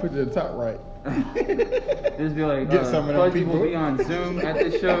 so I'm putting you at the top right. Just be like, get some of them people. Be on Zoom at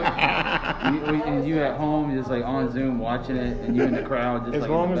this show, and you at home just like on Zoom watching it, and you in the crowd. Just as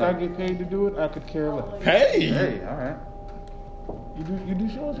like long as I get paid to do it, I could care less. Hey, all right. You do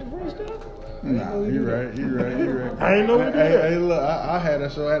shows for free stuff? Nah, you're right. I ain't know what to do. Hey, look, I had a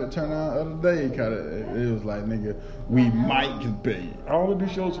show I had to turn on the other day. Cause it was like, nigga, we might get paid. I only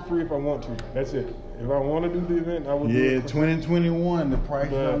do shows for free if I want to. That's it. If I want to do the event, I would do it. Yeah, 2021, the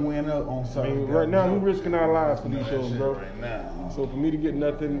price done went up on something. I mean, right now, we're risking our lives for these shows, bro. Right now. So for me to get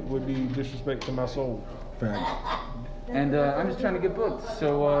nothing would be disrespect to my soul. Facts. And I'm just trying to get booked.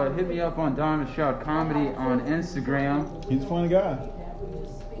 So hit me up on Diamond Shot Comedy on Instagram. He's a funny guy.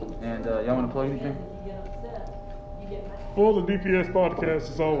 And y'all want to plug anything? For the DPS podcast,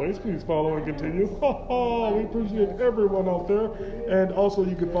 as always, please follow and continue. We appreciate everyone out there. And also,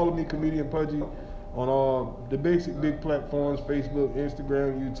 you can follow me, Comedian Pudgy, on all the basic big platforms, Facebook,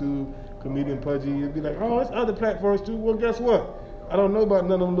 Instagram, YouTube, Comedian Pudgy. You'll be like, oh, it's other platforms too. Well, guess what? I don't know about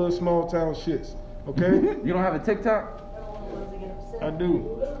none of them little small town shits. Okay? You don't have a TikTok? I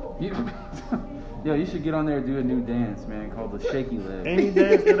do. Yo, you should get on there and do a new dance, man, called the Shaky Leg. Any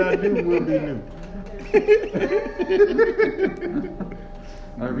dance that I do will be new.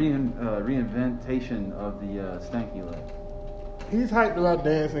 Reinventation of the Stanky Leg. He's hyped about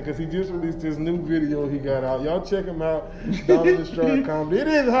dancing because he just released this new video he got out. Y'all check him out. Donovan Stroud Comedy. It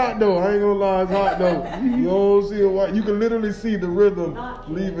is hot though. I ain't gonna lie, it's hot though. You don't see it. You can literally see the rhythm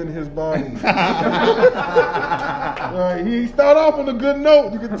leaving his body. He start off on a good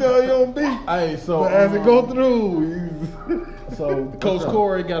note. You can tell he on beat. Hey, so but as it go through, so Coach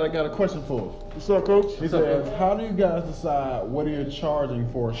Corey got a question for us. What's up, Coach? He says, how do you guys decide what you're charging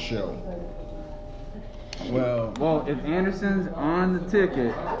for a show? Well, if Anderson's on the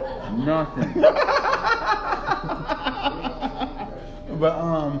ticket, nothing. But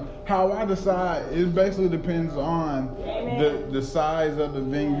how I decide, it basically depends on the size of the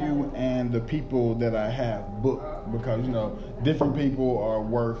venue and the people that I have booked, because you know different people are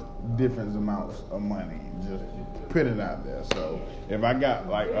worth different amounts of money. Just put it out there. So if I got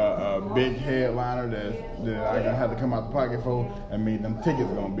like a big headliner that I gonna have to come out the pocket for, I mean them tickets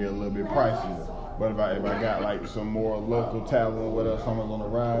gonna be a little bit pricier. But if I got like some more local talent or whatever, someone's on the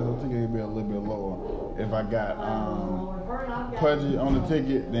rise, I think it'll be a little bit lower. If I got Pudgy on the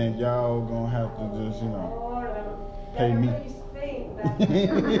ticket, then y'all gonna have to just, you know, pay me.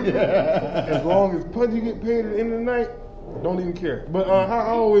 As long as Pudgy get paid at the end of the night, don't even care. But how I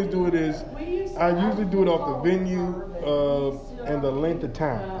always do it is, I usually do it off the venue and the length of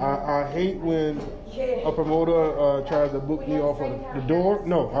time. I hate when a promoter tries to book me off of the door.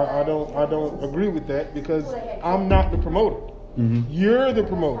 No, I don't agree with that because I'm not the promoter. Mm-hmm. You're the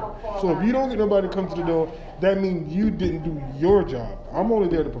promoter. So if you don't get nobody to come to the door, that means you didn't do your job. I'm only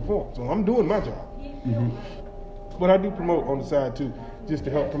there to perform, so I'm doing my job. Mm-hmm. But I do promote on the side too, just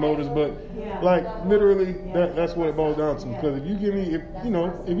to help promoters. But like literally, that's what it boils down to. Because if you give me, if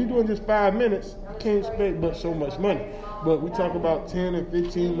you're doing just 5 minutes, you can't expect but so much money. But we talk about 10 and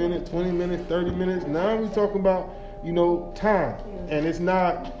 15 minutes, 20 minutes, 30 minutes. Now we talk about, time. And it's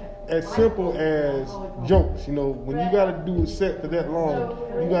not as simple as jokes. When you got to do a set for that long,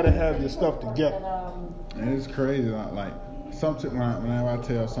 you got to have your stuff together. And it's crazy. Like, whenever I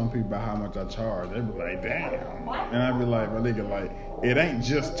tell some people about how much I charge, they be like, damn. And I be like, well, nigga, like, it ain't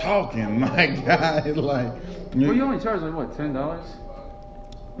just talking, my guy. Like, well, you only charge like what, $10?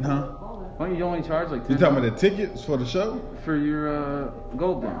 Huh? Why don't you only charge like $10? You talking about the tickets for the show? For your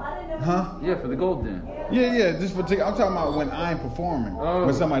Gold Den. Huh? Yeah, for the Gold Den. Yeah, just for tickets. I'm talking about when I'm performing. Oh.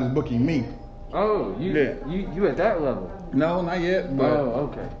 When somebody's booking me. Oh, you at that level? No, not yet. But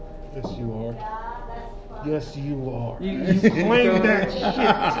okay. Yes, you are. Yes, you are. You claim that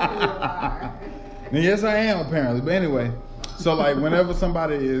shit. Yes, I am apparently. But anyway, so like whenever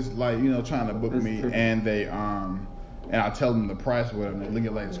somebody is like trying to book me and they and I tell them the price or whatever, and they look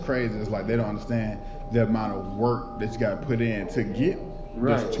at it like it's crazy. It's like they don't understand the amount of work that you got to put in to get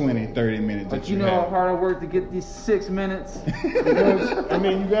this 20, 30 minutes. Like that you know have. how hard I work to get these 6 minutes. Because, I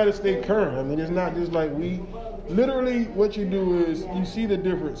mean, you got to stay current. I mean, it's not just like literally what you do is you see the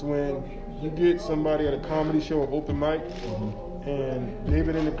difference when you get somebody at a comedy show or open mic, and they've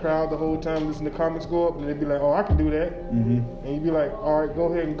been in the crowd the whole time listening to comics go up, and they'd be like, oh, I can do that. And you'd be like, all right, go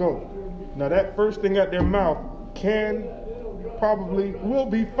ahead and go. Now that first thing out their mouth will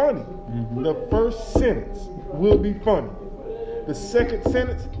be funny. The first sentence will be funny. The second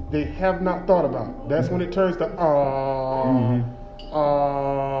sentence, they have not thought about. That's when it turns to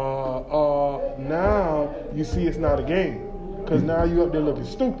now you see it's not a game. Because now you up there looking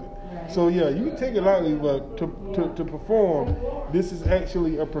stupid. So yeah, you can take it lightly, but to perform, this is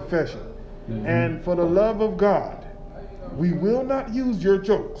actually a profession. And for the love of God, we will not use your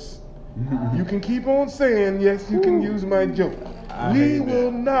jokes. You can keep on saying, yes, you can use my joke. We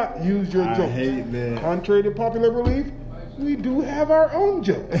will not use your jokes. I hate that. Contrary to popular belief, we do have our own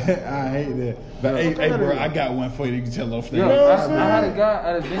jokes. I hate that. But hey, bro, I got one for you. You can tell off Yo, I had a guy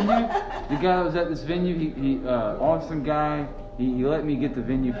at a venue. The guy that was at this venue, he awesome guy. He let me get the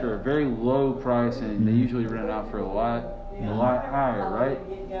venue for a very low price, and they usually rent it out for a lot higher, right?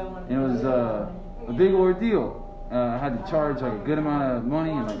 And it was a big ordeal. I had to charge like a good amount of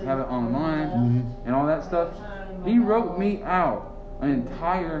money and like have it online and all that stuff. He wrote me out an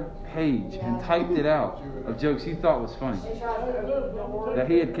entire page and typed it out of jokes he thought was funny that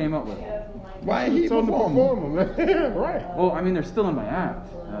he had came up with. Why he told him to perform them, man? Right. Well, I mean, they're still in my act.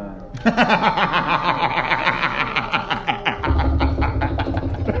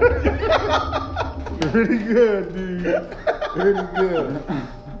 Pretty good, dude. Pretty good.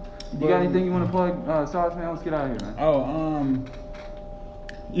 You got anything you want to plug, Sarge, man? Let's get out of here, man. Oh,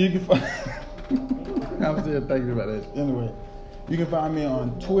 you can find. I'm still thinking about this. Anyway, you can find me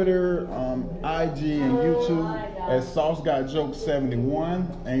on Twitter, IG, and YouTube at SauceGotJokes71,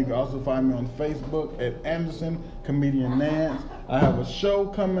 and you can also find me on Facebook at Anderson Comedian Nance. I have a show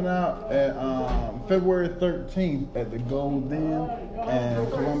coming out at February 13th at the Gold Inn in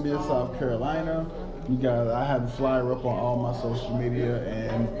Columbia, South Carolina. You guys, I have the flyer up on all my social media,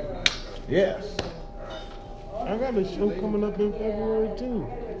 and yes. I got a show coming up in February too.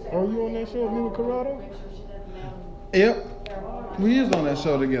 Are you on that show with me with Corrado? Yep. We was on that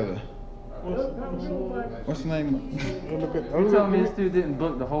show together. What's the name? You telling me this dude didn't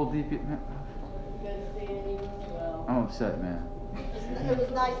book the whole DP? I'm upset, man. It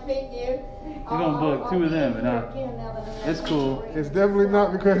was nice meeting you. We're gonna book two of them, and it's cool. It's definitely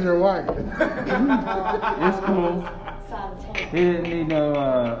not because you're white. It's cool. He didn't need no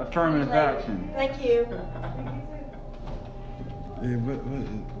affirmative action. Thank you. Yeah, but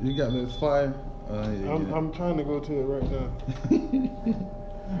you got this flyer? I'm trying to go to it right now.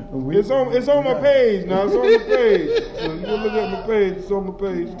 It's on my page now. It's on my page. So you can look at my page. It's on my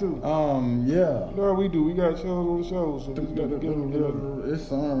page too. Yeah. No, we do. We got shows on shows, so we just got to get them together.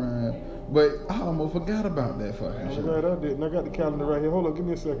 It's alright. But I almost forgot about that fucking I'm show. glad I did. And I got the calendar right here. Hold on, give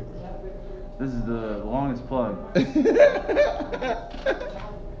me a second. This is the longest plug.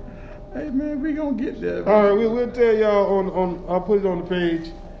 Hey man, we gonna get there. All right, we'll tell y'all on. I'll put it on the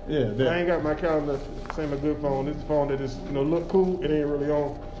page. Yeah, I ain't got my calendar. Same a good phone. This phone that is look cool. It ain't really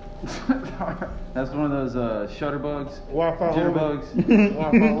on. That's one of those shutterbugs, Wi-Fi jitterbugs.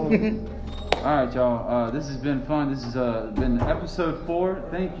 Wi-Fi only. All right, y'all. This has been fun. This has been episode 4.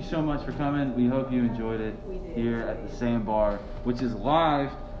 Thank you so much for coming. We hope you enjoyed it here at the Sandbar, which is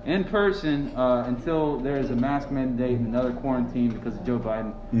live in person until there is a mask mandate and another quarantine because of Joe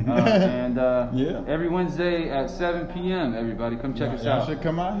Biden. Every Wednesday at 7 p.m. Everybody, come check us out. Should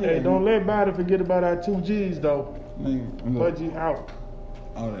come out here. Hey, don't let Biden forget about our 2 G's though. Budgie out.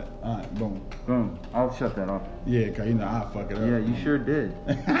 All that. All right, boom. Boom. I'll shut that off. Yeah, cause I fuck it up. Yeah, you sure did.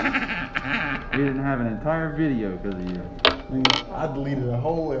 We didn't have an entire video because of you. I deleted a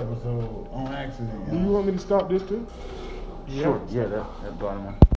whole episode on accident. Do you want me to stop this too? Sure. Yeah, that bottom one.